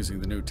one using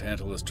the new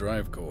Tantalus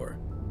drive core.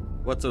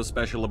 What's so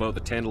special about the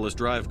Tantalus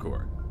drive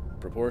core?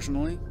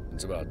 Proportionally,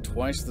 it's about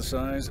twice the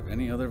size of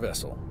any other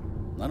vessel.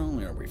 Not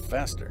only are we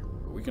faster,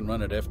 but we can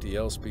run at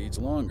FTL speeds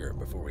longer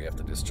before we have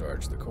to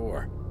discharge the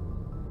core.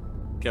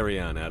 Carry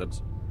on,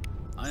 Adams.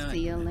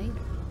 See you later.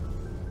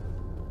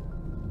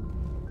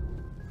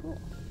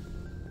 Cool.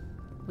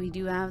 We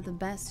do have the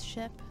best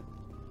ship.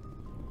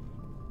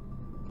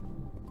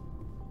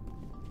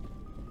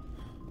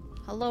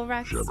 Hello,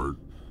 Rex. Shepard.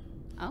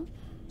 Oh?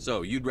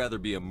 So, you'd rather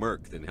be a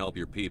merc than help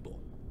your people?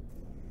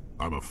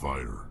 I'm a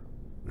fighter.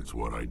 It's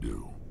what I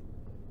do.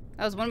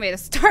 That was one way to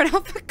start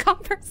off the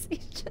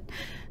conversation.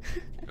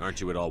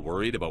 Aren't you at all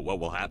worried about what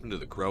will happen to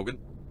the Krogan?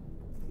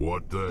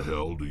 What the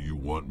hell do you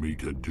want me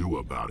to do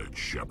about it,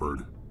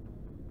 Shepard?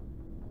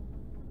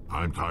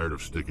 I'm tired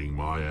of sticking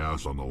my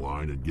ass on the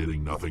line and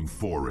getting nothing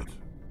for it.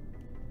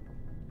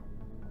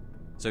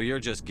 So you're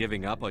just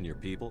giving up on your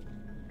people?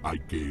 I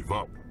gave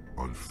up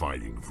on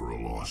fighting for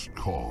a lost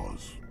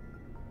cause.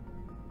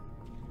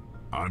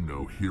 I'm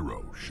no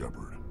hero,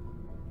 Shepard.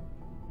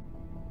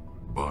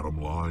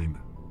 Bottom line,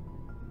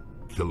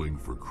 killing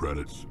for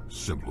credits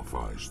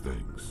simplifies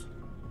things.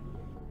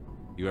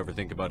 You ever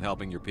think about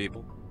helping your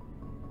people?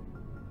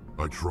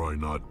 I try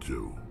not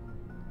to.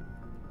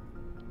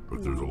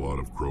 But there's a lot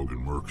of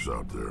Krogan mercs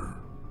out there.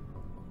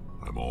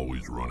 I'm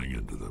always running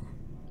into them.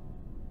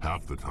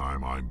 Half the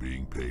time I'm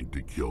being paid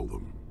to kill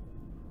them.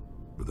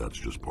 But that's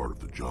just part of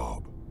the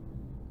job.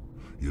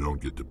 You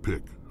don't get to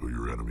pick who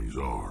your enemies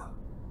are.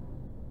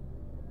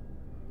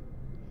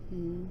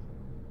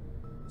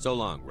 So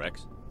long,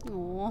 Rex.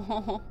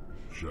 Oh.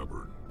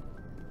 Shepard.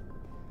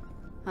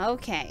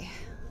 Okay.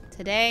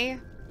 Today...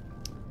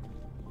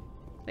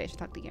 Wait, I should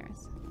talk to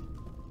Garrus.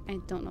 I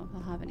don't know if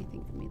he'll have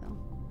anything for me, though.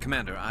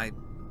 Commander,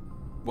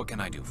 what can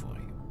I do for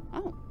you?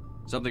 Oh.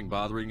 Something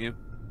bothering you?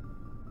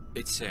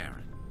 It's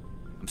Saren.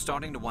 I'm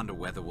starting to wonder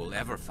whether we'll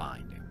ever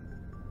find him.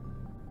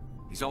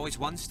 He's always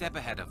one step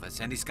ahead of us,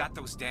 and he's got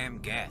those damn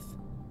Geth.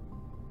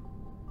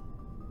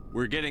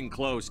 We're getting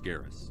close,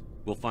 Garrus.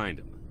 We'll find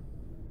him.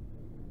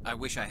 I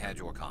wish I had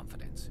your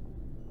confidence.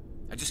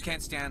 I just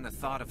can't stand the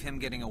thought of him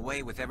getting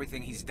away with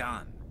everything he's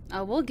done.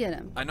 Oh, we'll get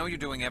him. I know you're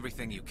doing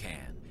everything you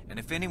can, and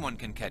if anyone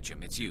can catch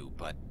him, it's you,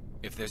 but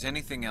if there's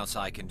anything else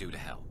I can do to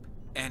help,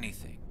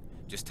 anything,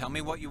 just tell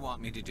me what you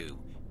want me to do,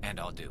 and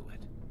I'll do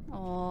it.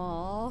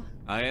 Aww.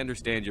 I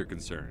understand your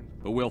concern,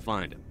 but we'll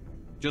find him.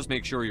 Just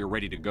make sure you're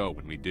ready to go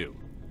when we do.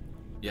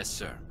 Yes,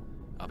 sir.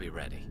 I'll be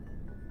ready.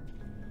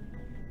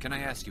 Can I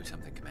ask you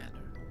something,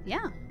 Commander?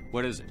 Yeah.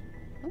 What is it?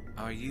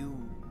 Are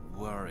you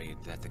worried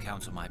that the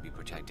Council might be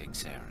protecting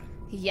Saren?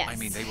 Yes. I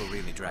mean, they were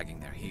really dragging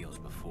their heels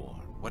before.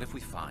 What if we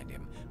find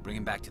him, bring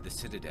him back to the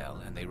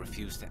Citadel, and they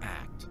refuse to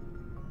act?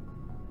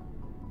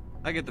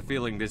 I get the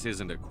feeling this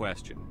isn't a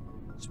question.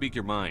 Speak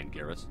your mind,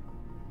 Garrus.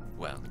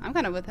 Well, I'm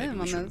kind of with him maybe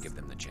on we shouldn't this. give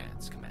them the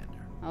chance, Commander.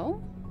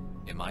 Oh?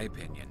 In my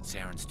opinion,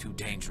 Saren's too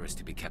dangerous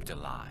to be kept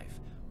alive.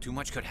 Too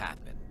much could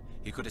happen.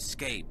 He could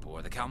escape,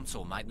 or the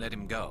Council might let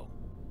him go.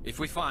 If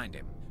we find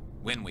him,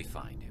 when we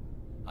find him,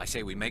 I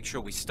say we make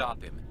sure we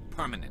stop him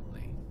permanently.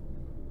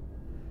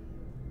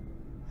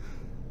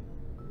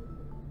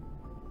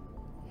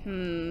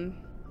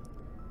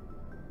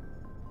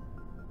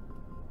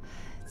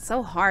 It's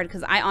so hard,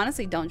 because I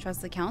honestly don't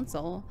trust the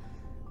Council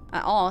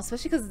at all,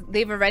 especially because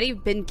they've already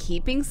been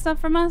keeping stuff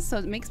from us, so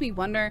it makes me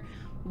wonder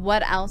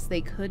what else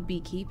they could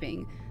be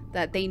keeping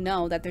that they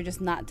know that they're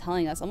just not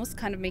telling us, almost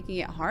kind of making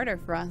it harder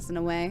for us in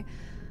a way.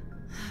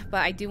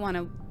 But I do want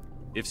to...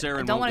 If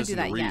Saren don't won't want to do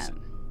listen that to yet.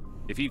 reason,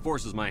 if he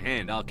forces my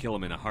hand, I'll kill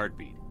him in a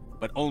heartbeat.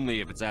 But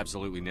only if it's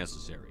absolutely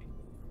necessary.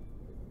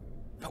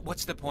 But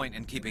what's the point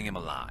in keeping him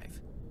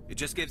alive? It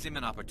just gives him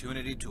an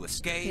opportunity to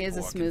escape He is a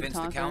or smooth convince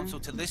talker. the Council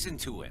to listen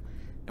to him.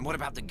 And what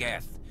about the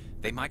Geth?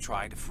 They might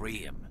try to free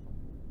him.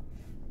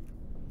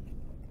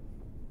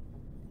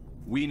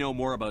 We know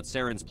more about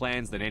Saren's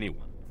plans than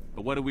anyone.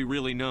 But what do we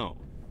really know?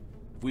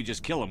 If we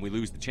just kill him, we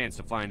lose the chance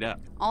to find out.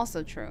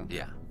 Also true.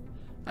 Yeah,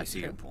 I see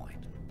your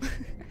point.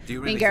 Do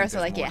you Me really and think Garrus are there's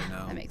like, more yeah, to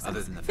know, that makes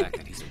other sense. than the fact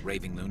that he's a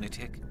raving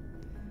lunatic?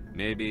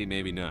 Maybe,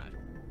 maybe not.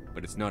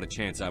 But it's not a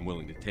chance I'm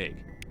willing to take.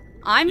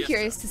 I'm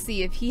curious to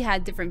see if he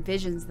had different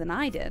visions than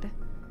I did.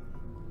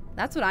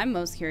 That's what I'm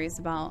most curious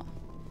about.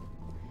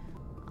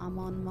 I'm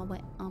on my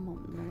way. I'm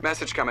on my way.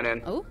 Message coming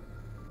in. Oh?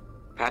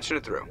 Patching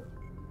it through.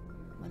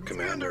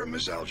 Commander,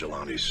 Ms.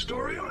 Al-Jalani's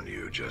story on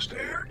you just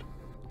aired.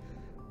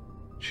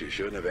 She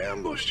shouldn't have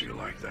ambushed you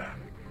like that,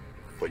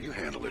 but you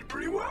handled it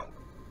pretty well.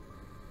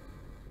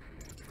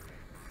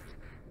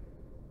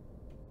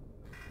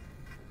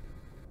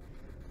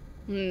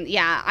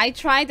 Yeah, I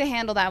tried to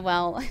handle that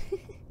well.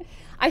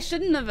 I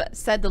shouldn't have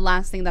said the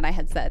last thing that I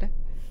had said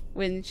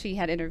when she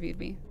had interviewed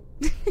me.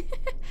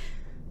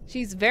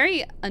 She's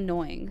very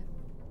annoying.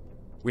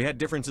 We had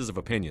differences of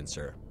opinion,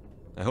 sir.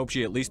 I hope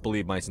she at least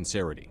believed my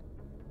sincerity.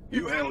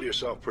 You handled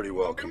yourself pretty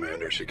well,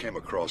 Commander. She came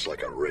across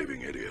like a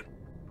raving idiot.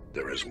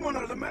 There is one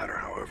other matter,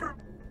 however.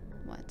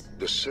 What?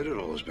 The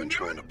Citadel has been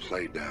trying to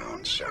play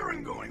down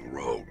Saren going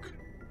rogue.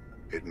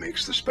 It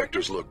makes the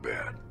Spectres look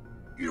bad.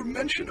 Your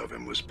mention of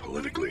him was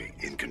politically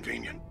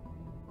inconvenient.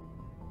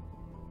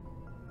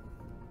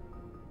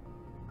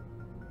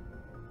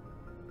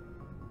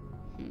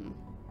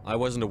 I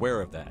wasn't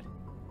aware of that.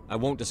 I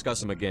won't discuss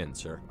them again,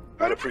 sir.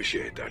 I'd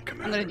appreciate that,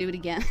 Commander. I'm gonna do it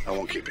again. I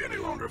won't keep you any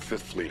longer.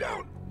 5th Fleet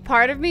out.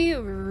 Part of me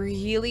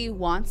really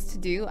wants to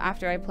do,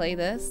 after I play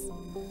this,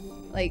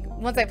 like,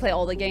 once I play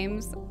all the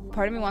games,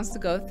 part of me wants to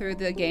go through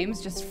the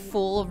games just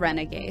full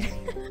Renegade.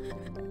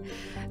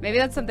 Maybe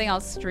that's something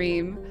I'll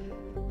stream.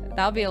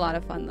 That'll be a lot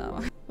of fun,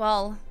 though.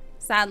 Well,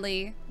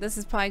 sadly, this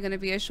is probably going to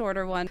be a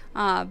shorter one.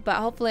 But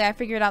hopefully I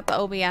figured out the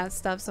OBS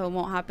stuff so it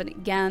won't happen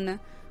again.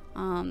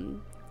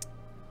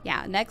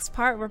 Yeah, next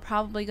part, we're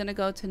probably going to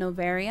go to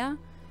Noveria.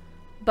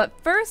 But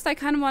first, I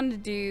kind of wanted to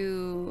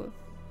do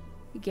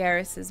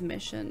Garrus's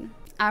mission.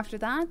 After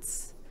that,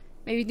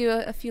 maybe do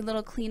a few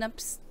little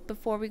cleanups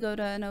before we go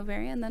to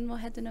Noveria, and then we'll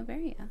head to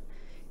Noveria.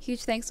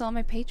 Huge thanks to all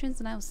my patrons,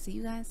 and I will see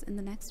you guys in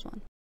the next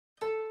one.